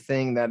new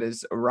thing that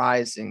is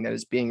arising, that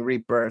is being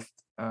rebirthed?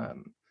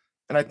 And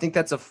I think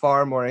that's a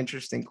far more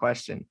interesting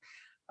question.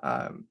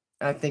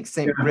 I think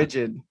Saint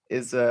Bridget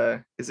is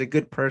a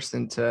good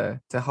person to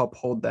help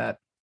hold that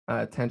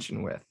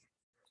tension with.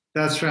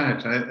 That's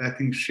right. I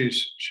think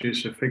she's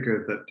a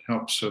figure that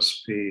helps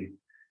us be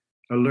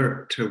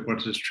alert to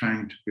what is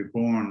trying to be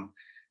born,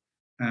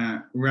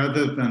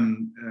 rather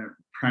than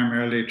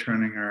primarily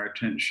turning our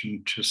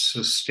attention to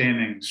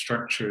sustaining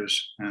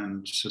structures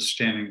and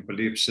sustaining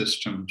belief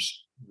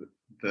systems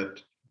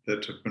that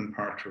have been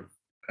part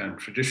of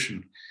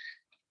tradition.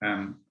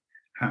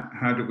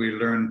 How do we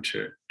learn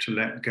to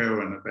let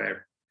go in a very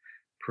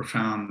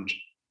profound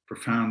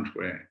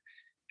way?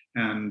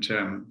 And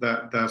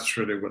that's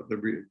really what the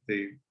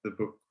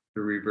book,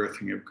 The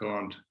Rebirthing of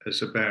God,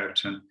 is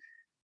about. And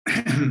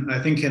I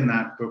think in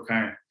that book,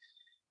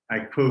 I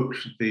quote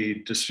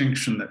the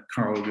distinction that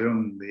Carl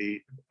Jung,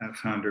 the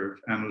founder of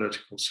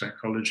analytical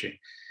psychology,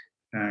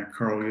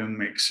 Carl Jung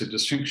makes a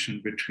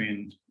distinction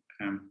between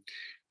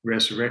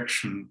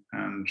resurrection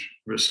and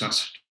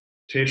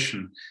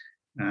resuscitation.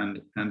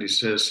 And he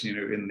says,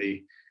 in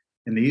the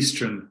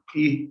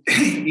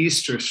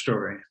Easter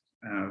story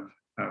of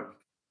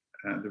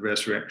the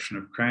resurrection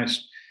of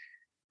Christ,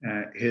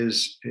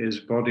 his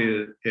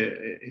body,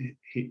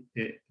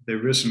 the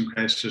risen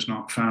Christ is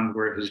not found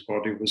where his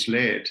body was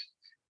laid.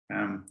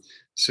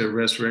 So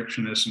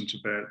resurrection isn't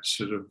about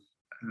sort of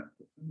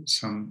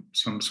some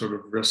sort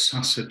of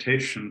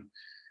resuscitation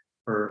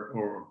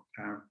or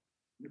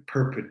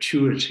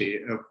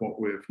perpetuity of what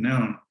we've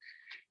known.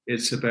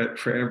 It's about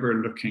forever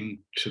looking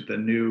to the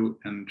new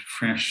and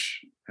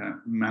fresh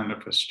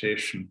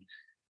manifestation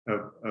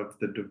of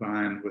the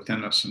divine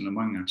within us and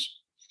among us.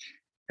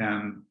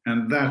 And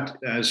that,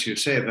 as you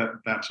say,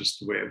 that is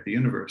the way of the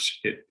universe.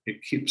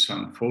 It keeps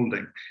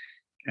unfolding.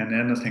 And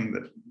anything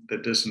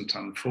that isn't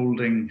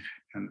unfolding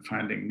and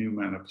finding new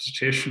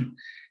manifestation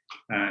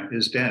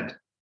is dead.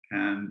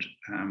 And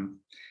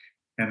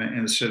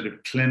instead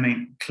of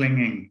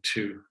clinging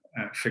to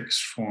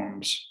fixed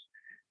forms,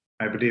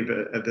 I believe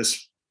at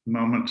this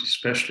moment,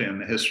 especially in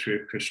the history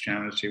of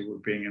Christianity, we're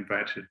being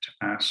invited to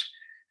ask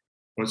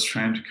what's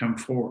trying to come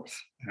forth.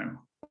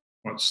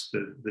 What's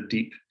the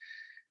deep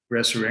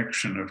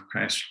resurrection of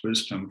Christ's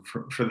wisdom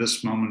for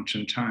this moment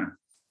in time?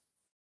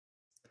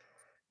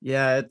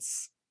 Yeah,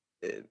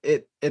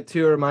 it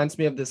too reminds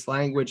me of this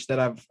language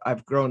that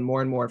I've grown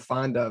more and more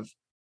fond of,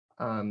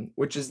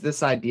 which is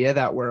this idea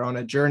that we're on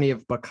a journey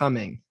of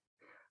becoming,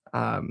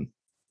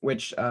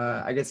 which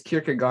I guess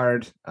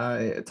Kierkegaard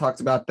talked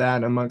about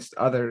that amongst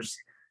others.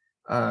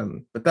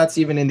 But that's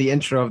even in the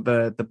intro of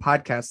the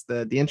podcast.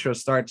 The intro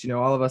starts,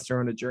 all of us are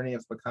on a journey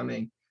of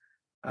becoming.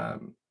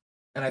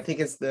 And I think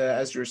as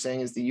you were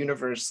saying, as the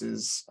universe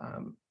is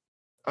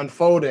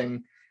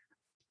unfolding,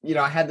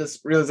 I had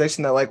this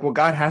realization that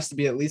God has to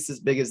be at least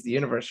as big as the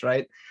universe,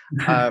 right?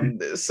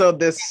 So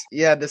this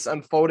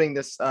unfolding,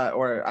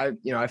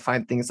 I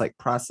find things like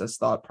process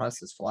thought,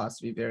 process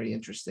philosophy very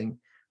interesting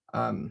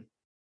and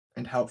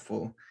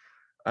helpful.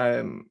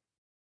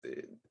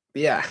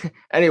 Yeah.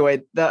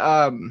 Anyway,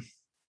 the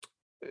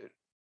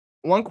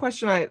one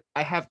question I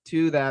have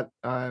too, that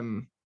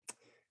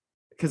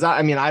because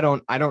I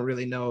don't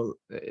really know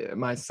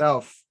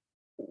myself.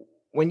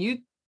 When you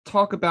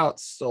talk about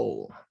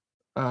soul,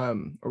 or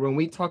when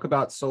we talk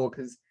about soul,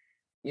 because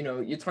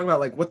you talk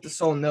about what the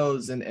soul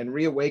knows and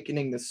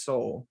reawakening the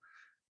soul.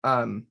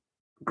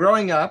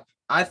 Growing up,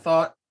 I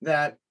thought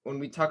that when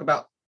we talk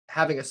about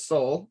having a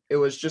soul, it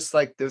was just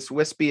like this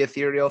wispy,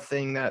 ethereal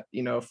thing that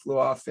flew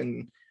off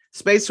in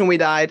space when we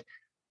died.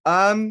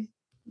 But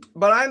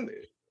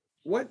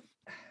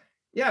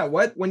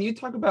when you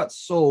talk about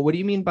soul, what do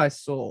you mean by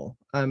soul?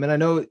 And I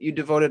know you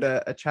devoted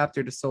a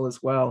chapter to soul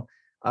as well.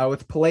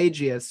 with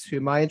Pelagius, who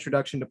my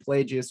introduction to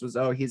Pelagius was,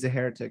 oh, he's a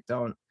heretic.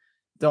 Don't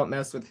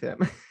mess with him.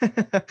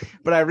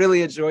 But I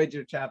really enjoyed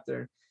your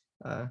chapter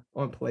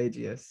on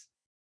Pelagius.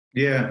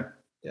 Yeah.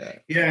 Yeah.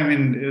 Yeah, I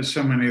mean,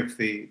 so many of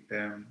the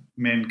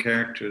main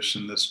characters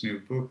in this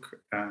new book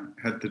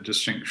had the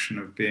distinction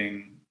of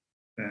being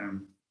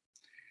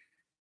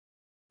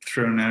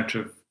thrown out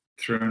of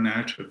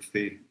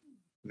the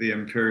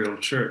imperial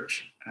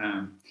church,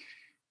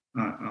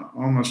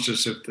 almost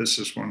as if this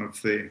is one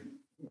of the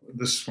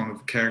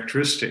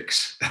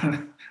characteristics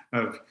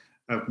of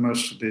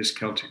most of these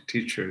Celtic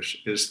teachers,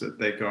 is that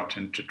they got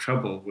into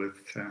trouble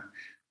with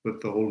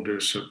the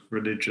holders of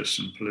religious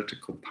and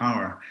political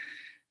power.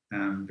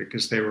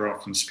 Because they were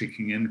often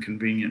speaking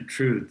inconvenient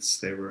truths.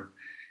 They were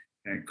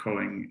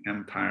calling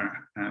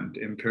empire and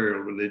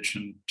imperial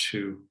religion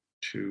to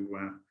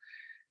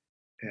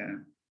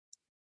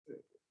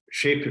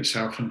shape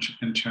itself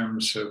in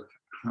terms of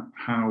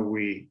how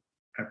we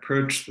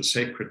approach the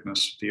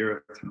sacredness of the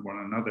earth and one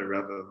another,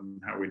 rather than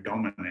how we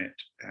dominate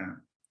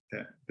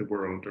the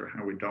world, or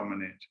how we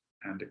dominate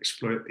and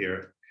exploit the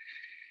earth.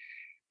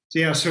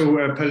 Yeah, so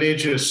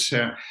Pelagius,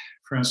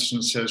 for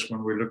instance, says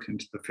when we look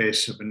into the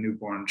face of a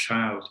newborn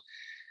child,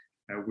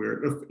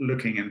 we're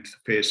looking into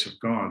the face of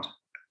God,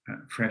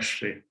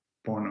 freshly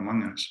born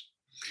among us.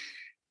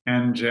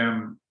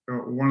 And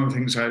one of the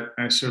things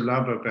I so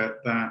love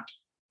about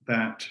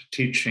that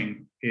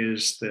teaching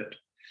is that,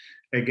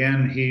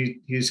 again,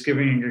 he's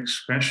giving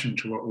expression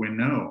to what we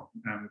know.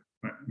 I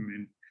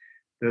mean,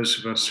 those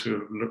of us who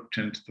have looked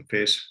into the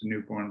face of a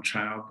newborn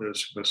child,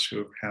 those of us who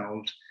have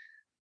held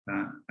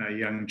a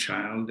young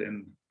child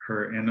in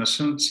her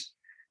innocence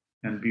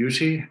and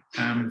beauty,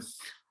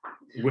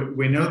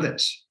 we know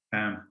this.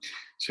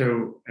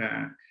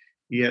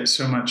 Yet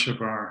so much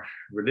of our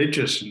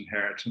religious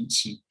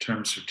inheritance in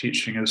terms of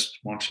teaching has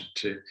wanted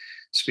to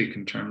speak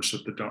in terms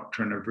of the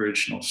doctrine of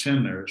original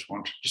sin, or has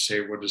wanted to say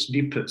what is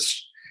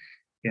deepest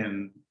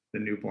in the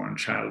newborn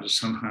child is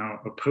somehow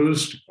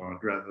opposed to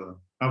God rather than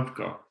of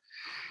God.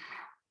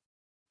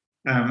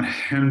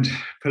 And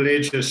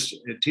Pelagius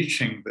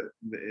teaching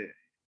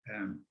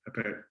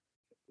about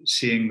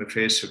seeing the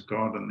face of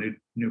God in the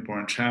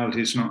newborn child,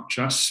 he's not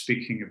just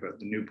speaking about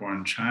the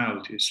newborn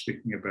child, he's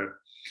speaking about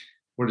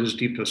what is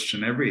deepest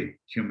in every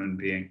human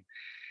being.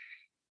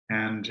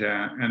 And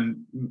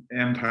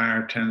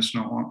empire tends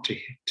not want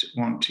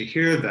to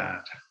hear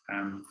that.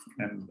 And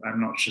I'm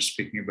not just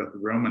speaking about the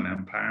Roman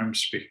Empire, I'm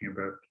speaking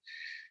about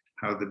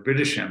how the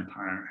British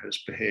Empire has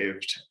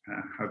behaved,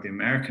 how the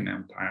American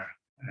Empire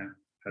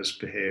has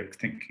behaved,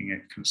 thinking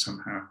it can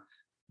somehow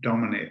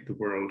dominate the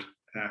world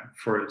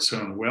for its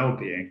own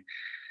well-being,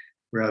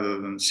 rather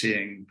than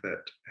seeing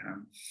that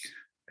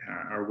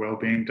our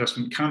well-being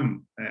doesn't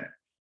come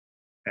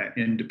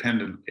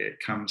independently. It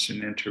comes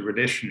in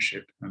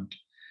interrelationship, and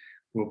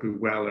will be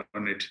well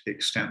only to the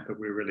extent that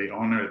we really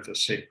honor the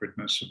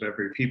sacredness of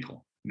every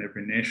people and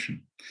every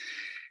nation.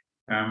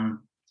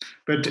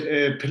 But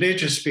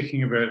Pelagius,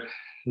 speaking about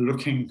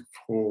looking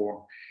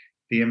for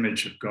the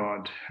image of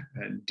God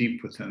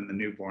deep within the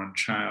newborn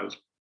child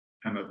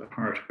and at the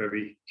heart of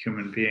every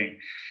human being,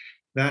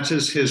 that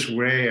is his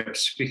way of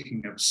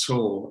speaking of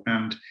soul.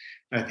 And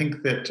I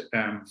think that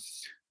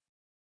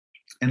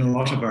in a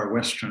lot of our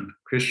Western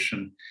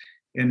Christian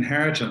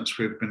inheritance,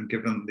 we've been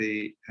given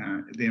the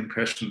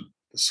impression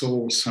the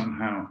soul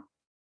somehow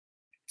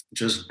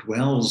just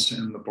dwells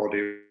in the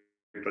body,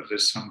 but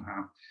is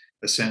somehow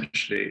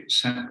essentially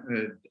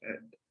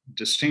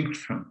distinct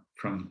from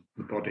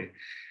the body.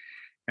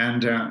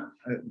 And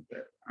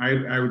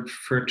I would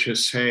prefer to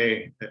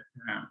say,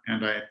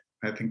 and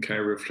I think I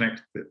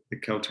reflect the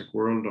Celtic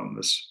world on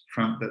this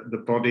front, that the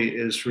body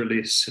is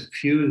really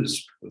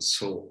suffused with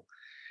soul.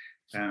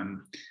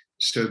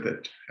 So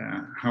that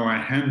how I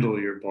handle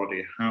your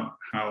body, how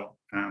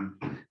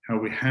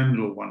we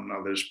handle one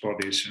another's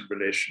bodies in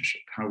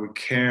relationship, how we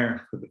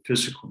care for the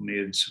physical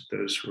needs of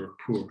those who are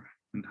poor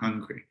and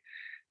hungry,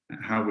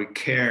 and how we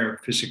care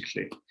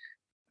physically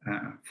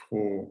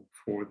for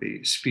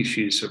the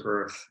species of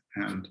earth.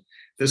 And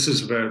this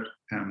is about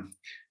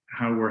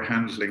how we're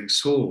handling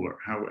soul, or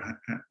how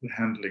we're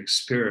handling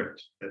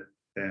spirit. That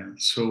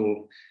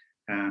soul,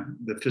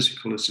 the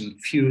physical is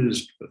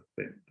infused with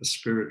the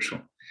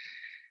spiritual.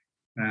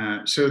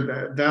 So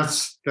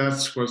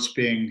that's what's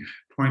being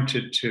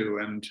pointed to,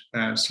 and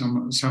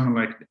someone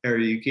like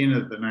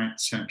Eriugena, the 9th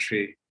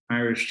century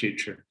Irish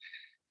teacher,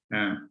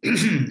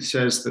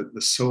 says that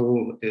the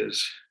soul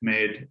is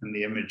made in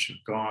the image of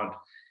God,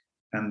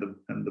 and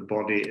the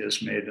body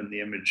is made in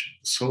the image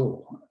of the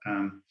soul,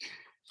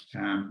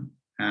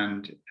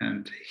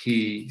 and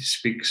he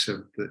speaks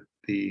of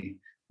the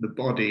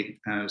body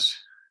as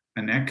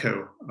an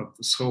echo of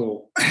the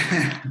soul.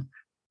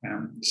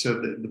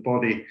 So the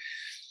body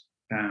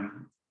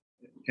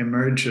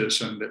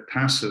emerges and it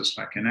passes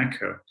like an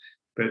echo,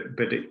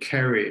 but it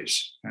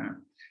carries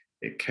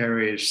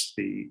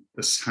the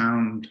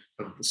sound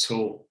of the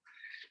soul.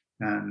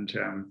 And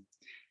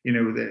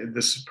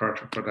this is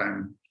part of what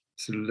I'm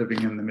sort of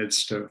living in the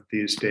midst of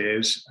these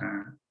days.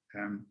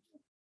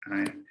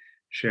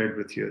 shared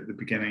with you at the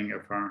beginning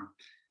of our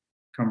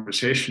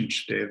conversation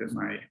today that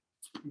my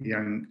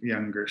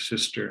younger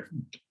sister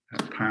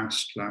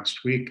passed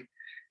last week,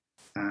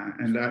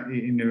 and that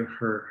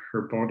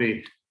her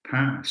body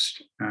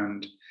passed,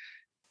 and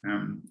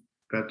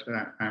but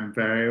I'm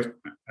very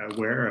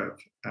aware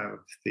of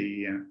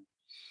the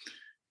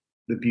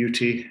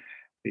beauty,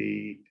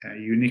 the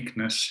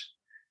uniqueness,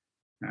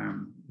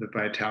 the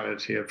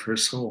vitality of her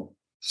soul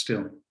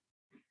still.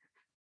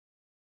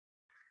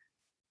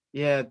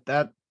 Yeah,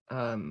 that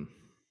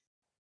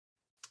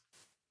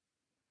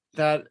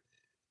that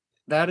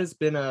has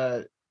been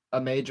a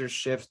major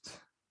shift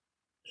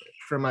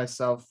for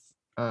myself,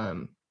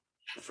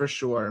 for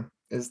sure,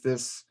 is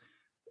this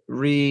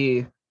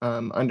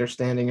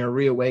understanding or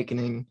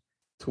reawakening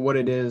to what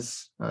it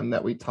is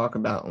that we talk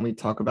about when we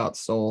talk about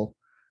soul.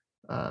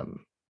 And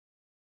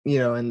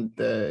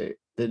the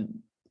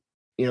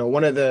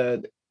one of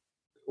the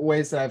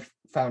ways that I've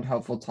found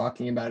helpful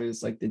talking about it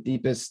is like the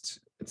deepest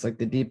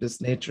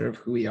nature of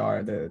who we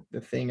are, the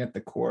thing at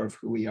the core of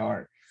who we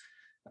are.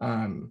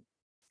 And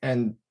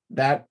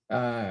that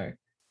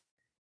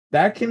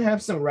can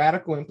have some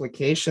radical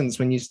implications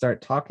when you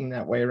start talking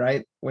that way,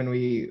 right? When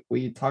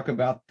we talk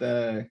about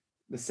the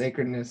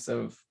sacredness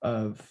of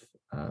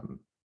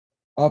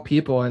all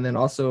people, and then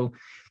also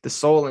the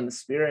soul and the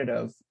spirit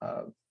of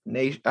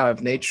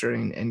nature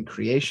and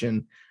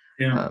creation.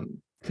 Yeah.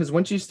 Because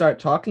once you start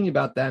talking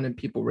about that and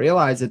people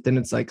realize it, then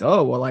it's like,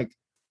 oh, well, like,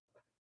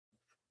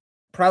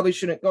 probably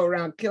shouldn't go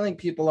around killing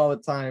people all the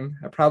time.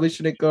 I probably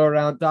shouldn't go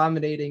around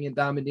dominating and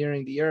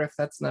domineering the earth.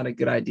 That's not a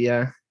good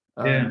idea.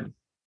 And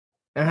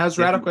has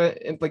radical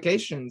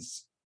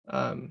implications.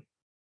 And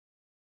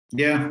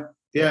as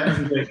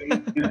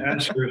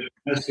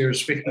you were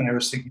speaking, I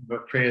was thinking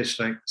about prayers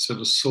like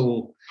sort of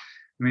soul.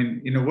 I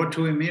mean, what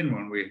do we mean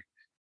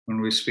when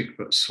we speak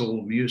about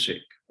soul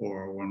music,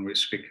 or when we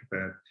speak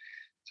about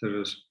sort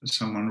of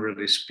someone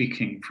really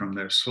speaking from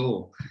their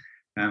soul?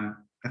 I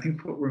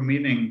think what we're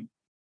meaning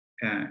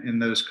in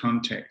those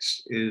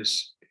contexts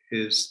is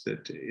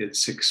that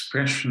it's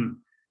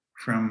expression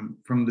from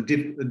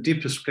the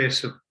deepest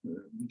place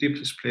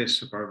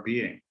of our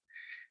being,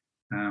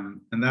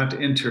 and that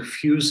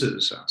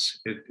interfuses us.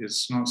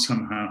 It's not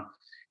somehow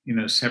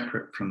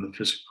separate from the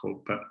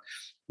physical, but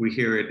we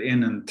hear it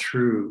in and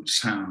through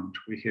sound.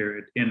 We hear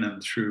it in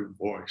and through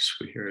voice.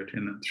 We hear it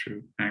in and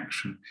through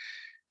action.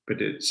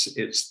 But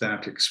it's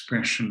that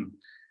expression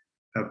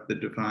of the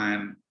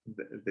divine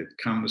that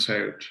comes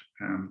out.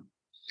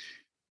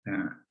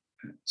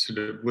 Sort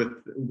of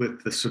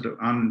with the sort of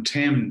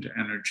untamed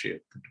energy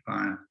of the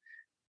divine.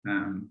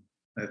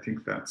 I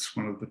think that's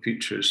one of the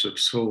features of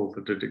soul,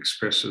 that it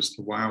expresses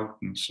the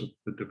wildness of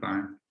the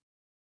divine.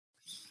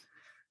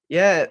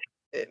 Yeah,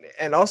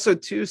 and also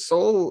too,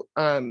 soul,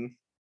 at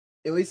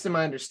least in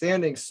my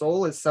understanding,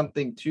 soul is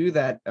something too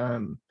that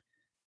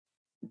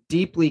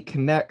deeply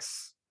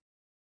connects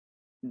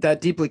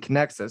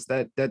us,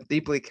 that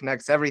deeply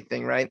connects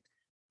everything, right?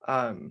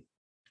 I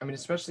mean,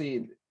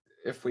 especially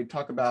if we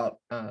talk about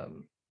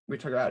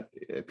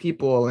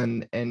people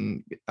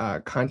and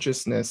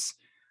consciousness.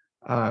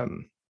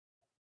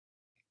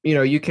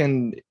 You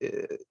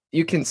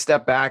can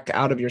step back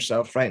out of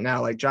yourself right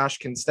now. Like Josh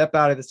can step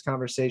out of this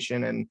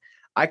conversation, and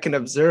I can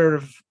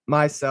observe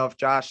myself,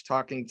 Josh,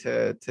 talking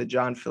to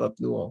John Philip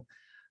Newell.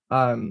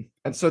 And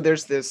so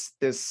there's this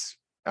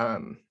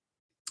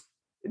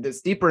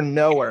deeper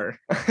knower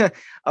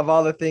of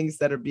all the things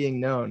that are being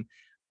known.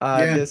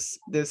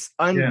 This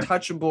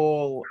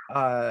untouchable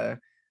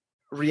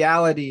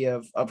reality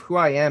of who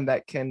I am,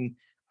 that can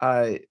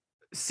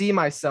see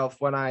myself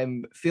when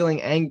I'm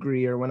feeling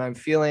angry, or when I'm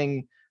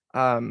feeling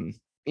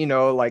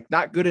like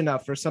not good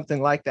enough or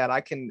something like that.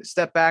 I can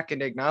step back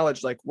and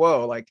acknowledge, like,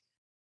 whoa, like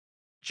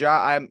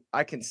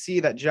I can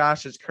see that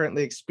Josh is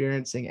currently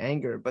experiencing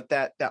anger, but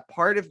that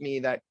part of me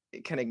that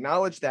can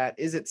acknowledge that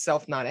is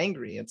itself not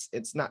angry.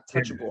 It's not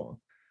touchable.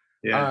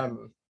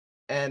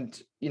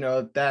 And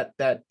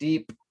that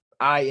deep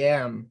I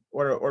am,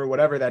 or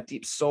whatever, that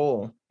deep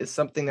soul is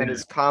something that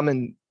is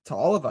common to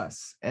all of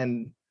us,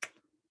 and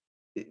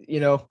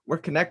we're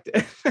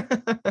connected.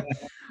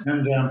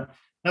 And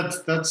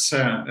that's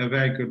a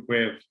very good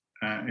way of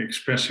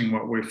expressing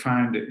what we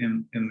find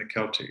in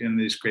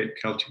these great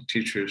Celtic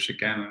teachers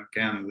again and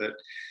again, that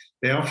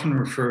they often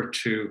refer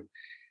to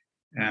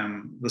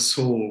the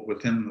soul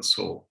within the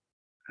soul,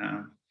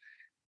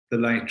 the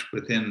light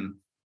within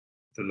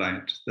the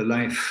light, the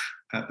life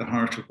at the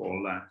heart of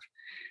all life.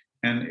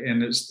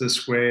 And it's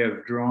this way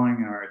of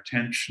drawing our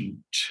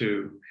attention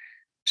to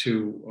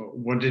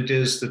what it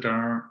is that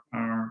our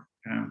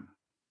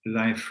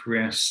life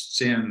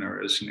rests in,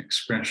 or is an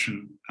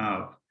expression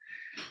of.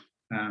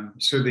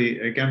 So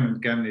again and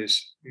again,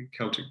 these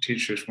Celtic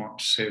teachers want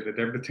to say that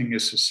everything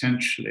is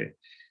essentially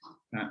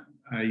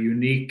a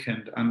unique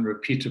and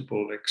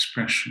unrepeatable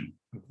expression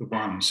of the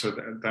one. So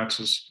that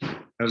is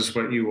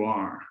what you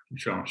are,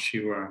 Josh.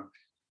 You are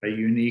a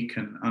unique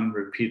and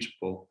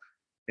unrepeatable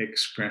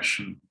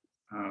expression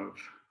of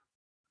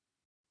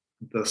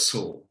the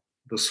soul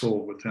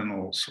within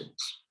all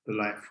souls, the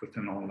life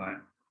within all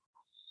life.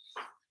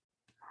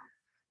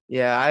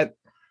 Yeah,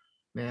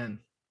 man.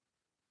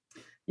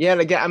 Yeah,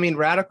 and again, I mean,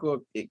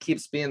 radical, it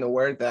keeps being the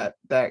word that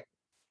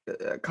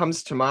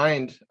comes to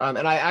mind.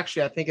 And I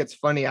think it's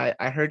funny.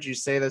 I heard you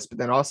say this, but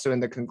then also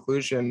in the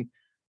conclusion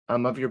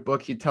of your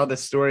book, you tell the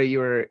story.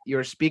 You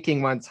were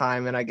speaking one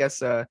time, and I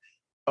guess a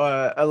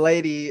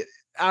lady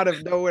out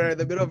of nowhere in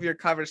the middle of your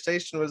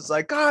conversation was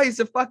like, "Oh,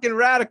 he's a fucking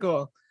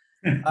radical,"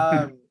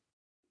 um,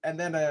 and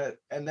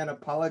then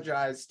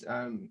apologized,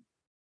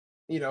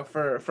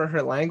 for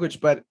her language.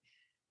 But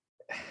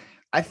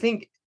I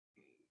think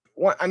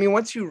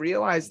once you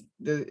realize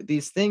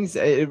these things,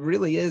 it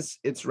really is,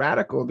 it's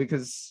radical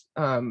because,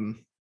 I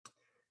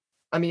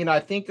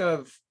think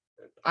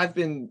I've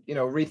been,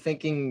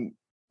 rethinking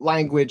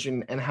language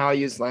and how I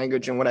use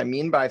language and what I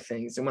mean by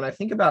things. And when I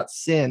think about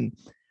sin,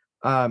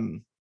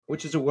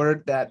 which is a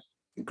word that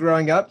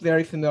growing up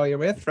very familiar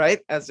with, right,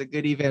 as a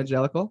good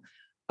evangelical,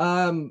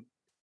 um,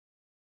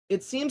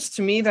 it seems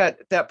to me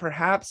that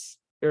perhaps,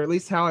 or at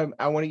least how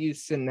I want to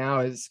use sin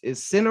now, is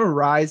sin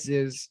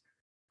arises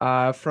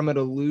from an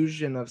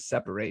illusion of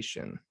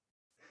separation.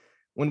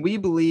 When we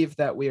believe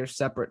that we are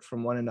separate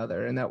from one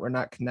another and that we're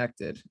not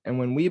connected, and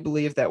when we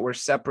believe that we're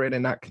separate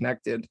and not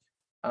connected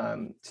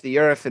to the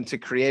earth and to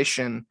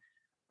creation,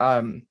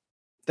 um,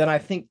 then I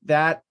think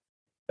that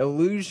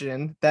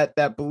illusion, that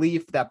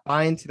belief, that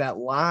bind to that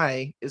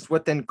lie, is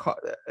what then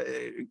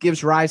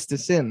gives rise to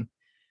sin,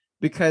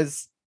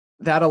 because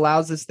that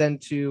allows us then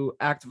to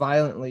act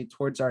violently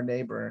towards our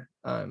neighbor,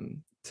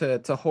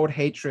 to hold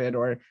hatred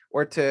or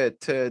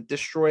to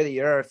destroy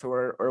the earth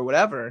or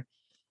whatever.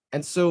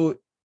 And so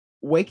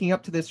waking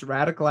up to this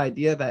radical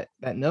idea that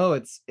no,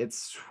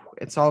 it's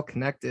all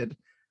connected,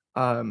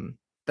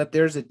 that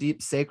there's a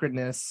deep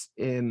sacredness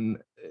in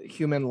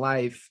human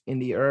life, in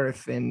the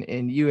earth,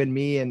 in you and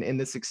me, and in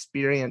this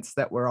experience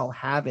that we're all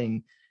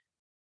having,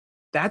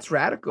 that's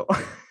radical.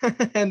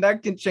 And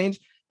that can change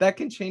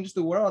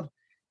the world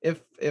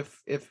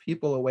if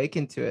people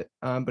awaken to it.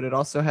 But it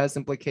also has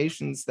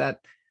implications that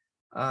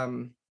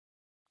um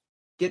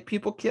get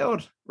people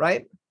killed,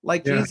 right?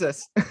 Like Yeah,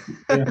 Jesus.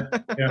 yeah,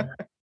 yeah,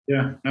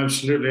 yeah,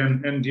 absolutely.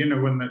 And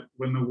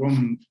when the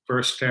woman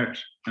burst out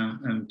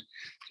and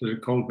sort of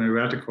called me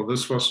radical,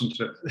 this wasn't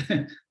a,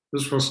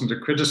 this wasn't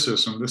a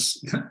criticism.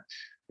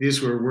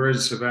 These were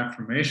words of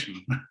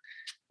affirmation.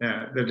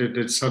 That it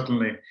did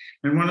suddenly.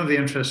 And one of the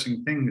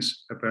interesting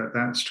things about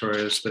that story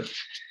is that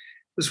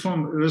this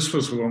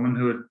was a woman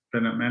who had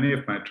been at many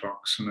of my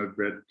talks and had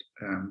read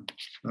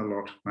a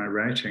lot of my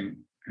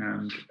writing.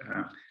 And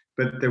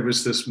but there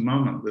was this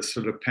moment, this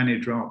sort of penny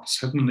drop.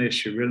 Suddenly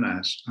she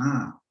realized,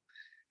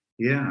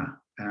 yeah,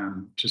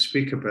 to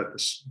speak about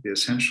the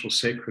essential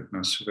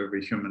sacredness of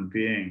every human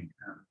being,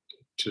 and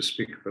to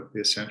speak about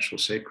the essential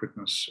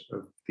sacredness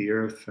of the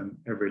earth and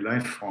every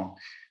life form,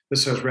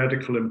 this has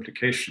radical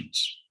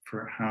implications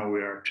for how we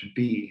are to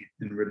be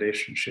in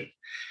relationship.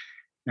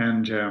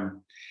 And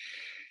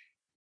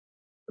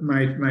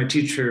my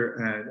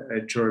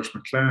teacher, George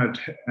MacLeod,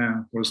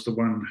 was the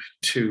one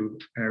to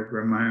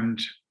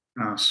remind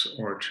us,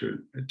 or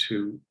to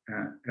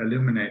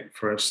illuminate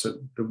for us,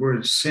 that the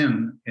word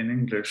sin in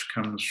English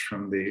comes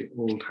from the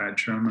Old High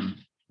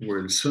German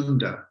word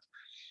sunda,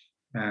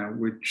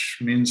 which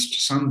means to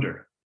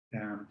sunder.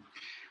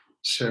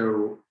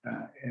 So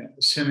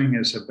sinning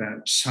is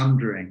about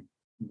sundering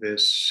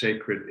this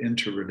sacred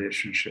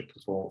interrelationship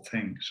of all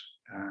things.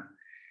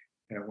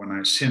 When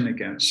I sin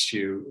against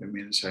you, it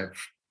means I've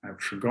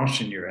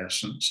forgotten your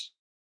essence.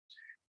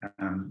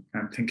 I'm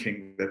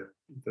thinking that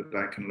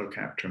I can look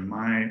after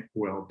my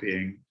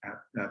well-being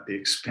at the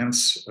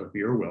expense of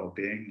your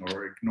well-being,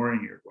 or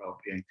ignoring your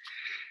well-being.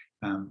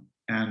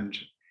 And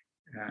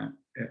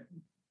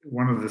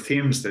one of the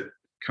themes that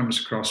comes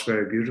across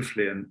very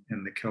beautifully in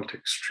the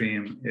Celtic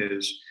stream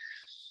is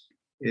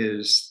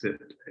that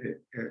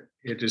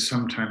it is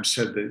sometimes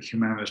said that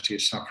humanity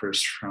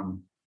suffers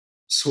from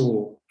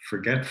soul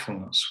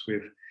forgetfulness.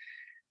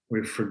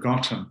 We've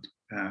forgotten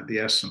the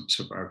essence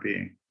of our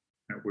being.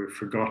 We've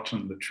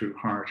forgotten the true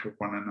heart of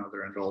one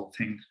another and all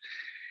things.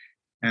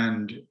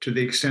 And to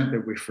the extent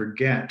that we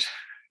forget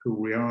who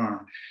we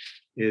are,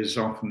 is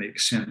often the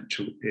extent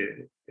to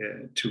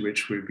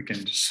which we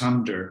begin to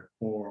sunder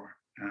or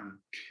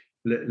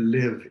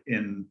live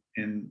in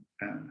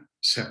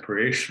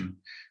separation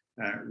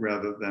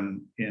rather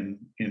than in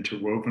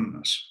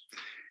interwovenness.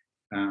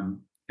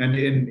 And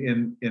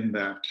in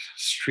that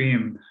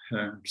stream,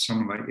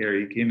 someone like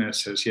Eriugena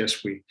says,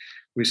 yes, we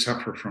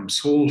suffer from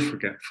soul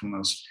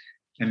forgetfulness.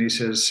 And he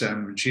says,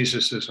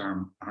 Jesus is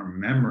our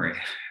memory.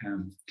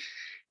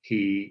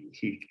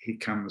 He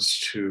comes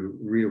to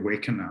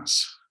reawaken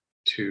us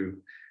to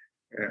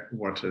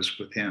what is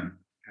within.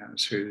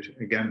 So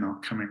again,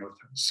 not coming with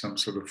some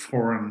sort of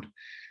foreign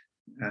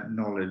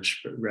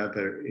knowledge, but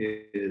rather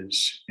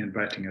is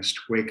inviting us to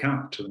wake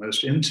up to the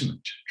most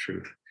intimate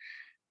truth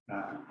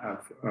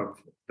of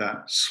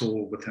that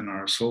soul within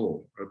our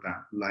soul, or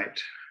that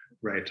light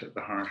right at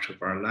the heart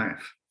of our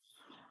life.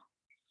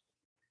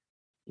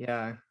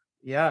 Yeah.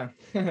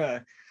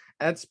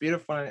 That's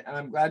beautiful. And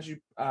I'm glad you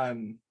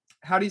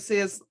how do you say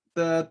his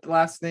the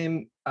last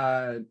name?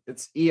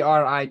 It's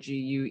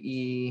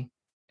Eriguena.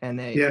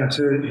 Yeah,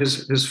 so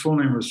his full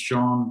name was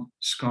John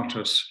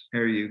Scotus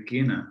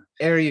Erugena.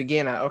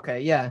 Erugena.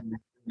 Okay, yeah.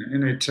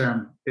 And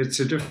it's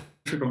a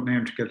difficult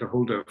name to get a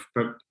hold of,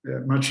 but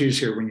much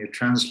easier when you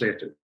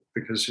translate it,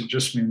 because it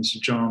just means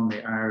John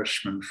the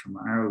Irishman from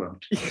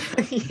Ireland.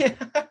 Yeah.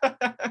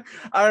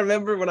 I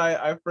remember when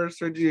I first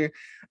heard you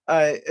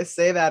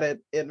say that,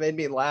 it made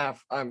me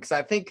laugh, because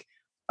I think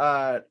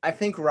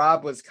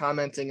Rob was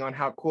commenting on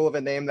how cool of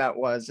a name that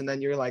was, and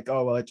then you're like,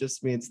 oh well, it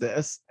just means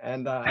this,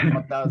 and I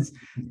thought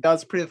that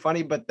was pretty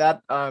funny. But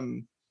that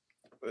and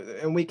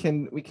we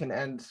can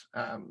end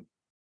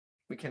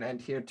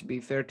here, to be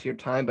fair to your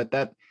time, but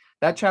that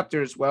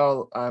chapter as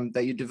well,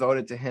 that you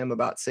devoted to him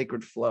about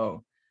sacred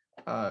flow,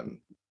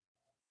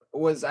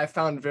 was, I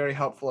found, very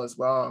helpful as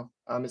well,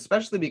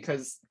 especially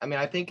because, I mean,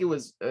 I think it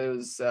was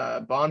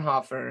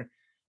Bonhoeffer,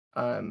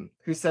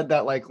 who said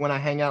that, like, when I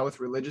hang out with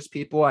religious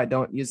people, I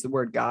don't use the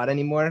word God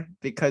anymore,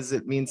 because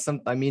it means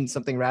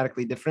something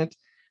radically different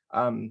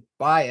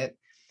by it.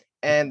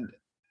 And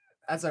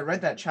as I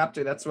read that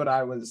chapter, that's what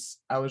I was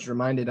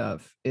reminded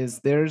of, is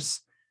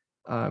there's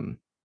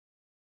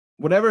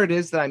whatever it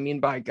is that I mean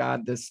by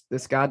God, this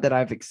God that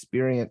I've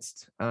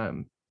experienced,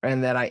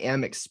 and that I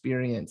am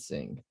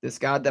experiencing, this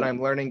God that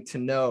I'm learning to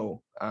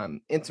know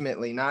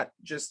intimately, not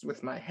just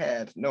with my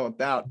head, know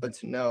about, but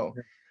to know,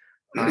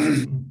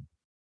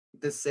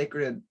 this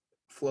sacred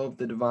flow of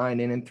the divine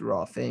in and through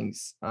all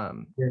things.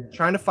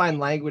 Trying to find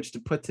language to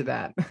put to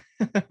that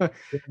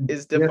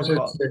is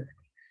difficult.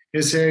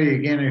 Yes, it's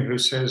Erugena who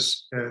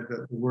says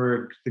that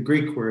the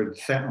Greek word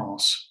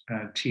theos,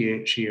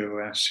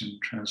 Theos in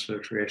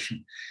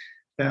transliteration,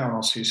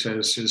 theos, he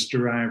says, is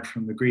derived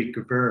from the Greek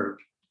verb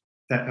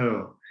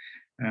theo,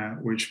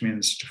 which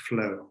means to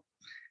flow.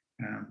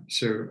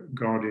 So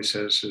God, he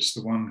says, is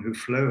the one who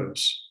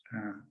flows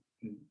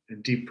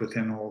deep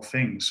within all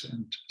things.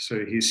 And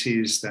so he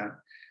sees that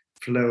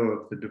flow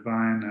of the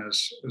divine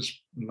as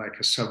like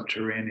a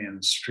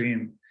subterranean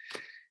stream.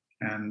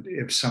 And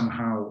if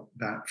somehow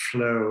that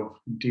flow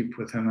deep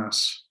within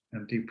us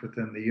and deep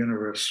within the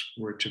universe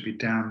were to be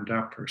dammed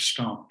up or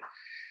stopped,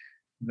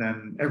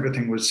 then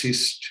everything would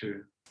cease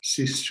to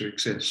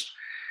exist.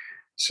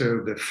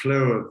 So the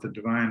flow of the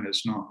divine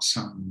is not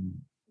some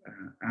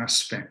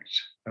aspect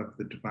of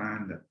the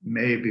divine that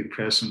may be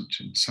present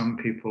in some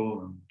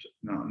people and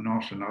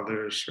not in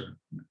others, or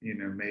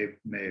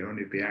may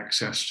only be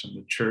accessed in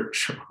the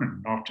church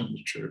or not in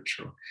the church,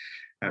 or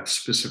at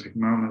specific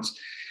moments.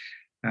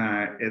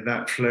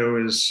 That flow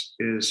is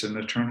an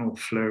eternal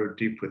flow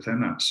deep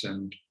within us,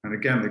 and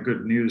again, the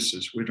good news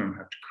is we don't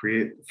have to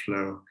create the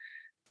flow.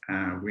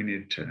 We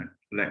need to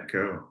let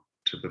go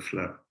to the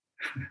flow.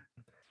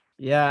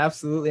 Yeah,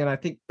 absolutely. And I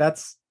think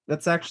that's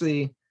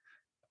actually,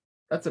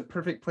 that's a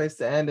perfect place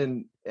to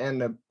end,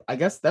 and I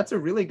guess that's a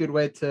really good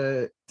way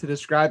to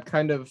describe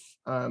kind of,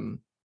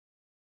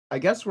 I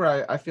guess,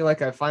 where I feel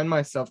like I find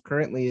myself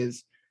currently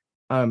is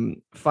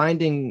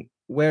finding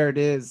where it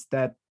is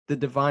that the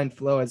divine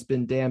flow has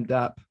been dammed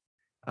up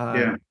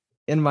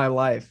in my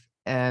life,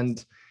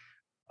 and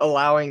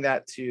allowing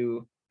that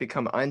to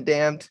become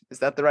undammed. Is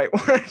that the right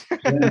word?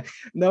 Yeah.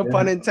 No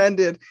pun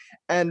intended.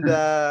 And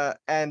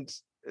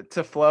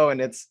to flow,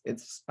 and it's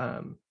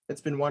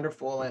been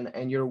wonderful,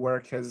 and your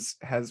work has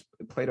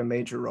played a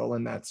major role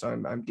in that. So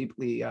I'm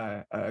deeply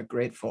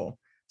grateful.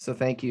 So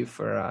thank you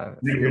for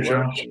your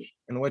work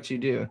and what you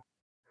do.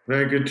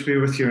 Very good to be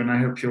with you, and I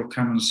hope you'll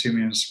come and see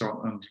me in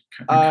Scotland.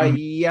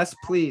 Yes,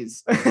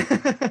 please.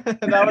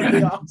 That would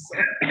be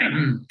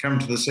awesome. Come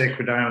to the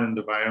sacred island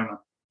of Iona.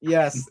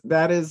 Yes,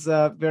 that is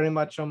very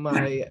much on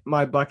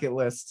my bucket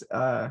list,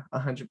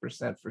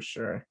 100% for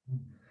sure.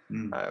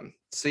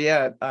 So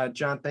yeah,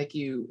 John, thank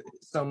you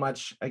so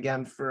much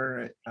again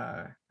for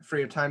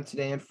your time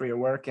today and for your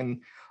work.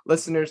 And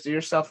listeners, do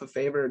yourself a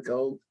favor,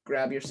 go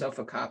grab yourself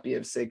a copy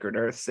of Sacred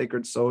Earth,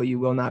 Sacred Soul. You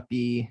will not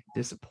be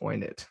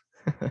disappointed.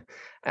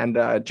 And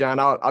John,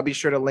 I'll be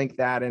sure to link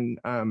that, and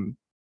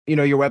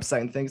your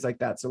website and things like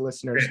that, so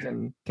listeners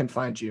can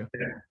find you.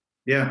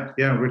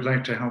 Yeah, we'd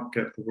like to help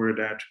get the word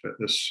out about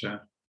this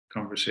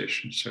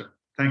conversation. So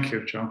thank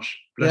you, Josh.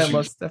 Blessings. Yeah,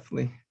 most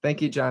definitely.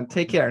 Thank you, John.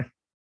 Take care.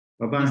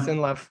 Bye-bye. Peace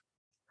and love.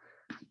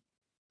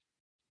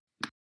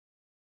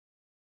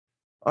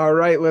 All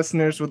right,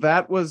 listeners. Well,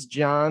 that was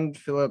John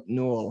Philip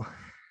Newell.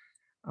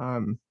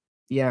 And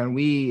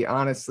we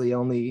honestly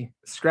only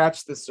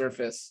scratched the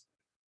surface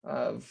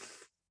of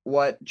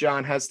what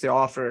John has to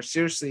offer.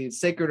 Seriously,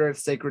 Sacred Earth,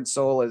 Sacred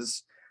Soul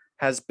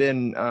has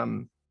been a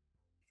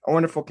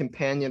wonderful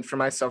companion for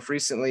myself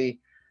recently,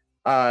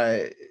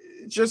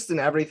 just in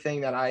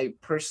everything that I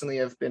personally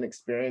have been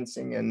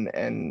experiencing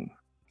and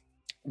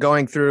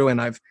going through.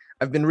 And I've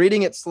been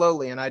reading it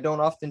slowly, and I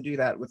don't often do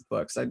that with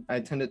books. I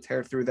tend to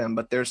tear through them,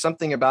 but there's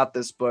something about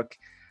this book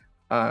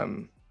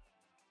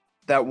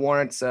that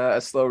warrants a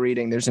slow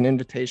reading. There's an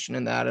invitation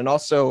in that. And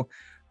also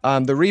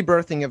the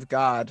rebirthing of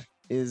God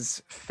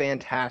is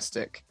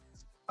fantastic.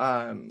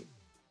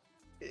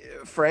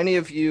 For any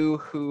of you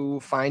who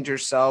find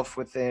yourself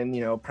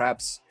within,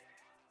 perhaps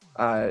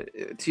to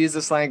use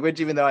this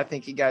language, even though I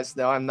think you guys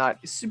know I'm not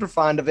super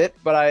fond of it,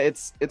 but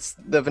it's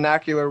the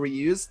vernacular we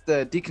use,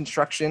 the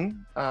deconstruction,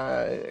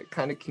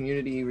 kind of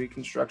community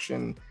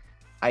reconstruction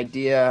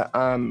idea.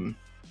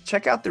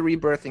 Check out The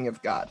Rebirthing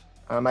of God.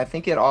 I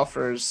think it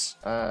offers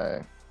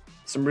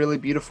some really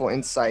beautiful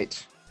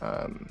insight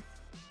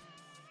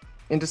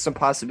into some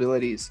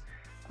possibilities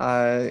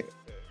that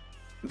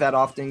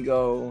often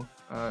go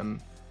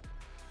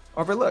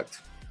overlooked.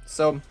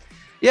 So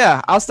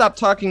yeah, I'll stop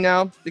talking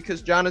now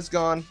because John is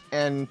gone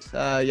and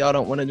y'all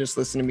don't want to just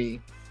listen to me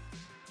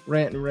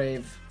rant and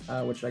rave,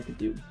 which I could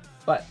do.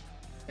 But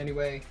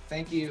anyway,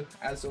 thank you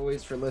as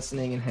always for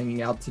listening and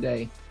hanging out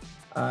today.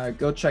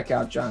 Go check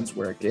out John's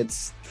work.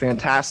 It's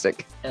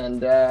fantastic.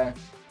 And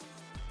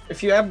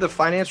if you have the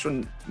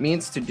financial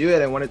means to do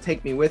it and want to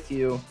take me with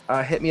you,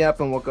 hit me up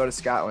and we'll go to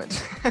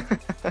Scotland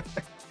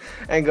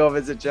and go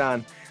visit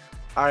John.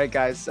 All right,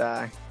 guys.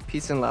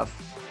 Peace and love.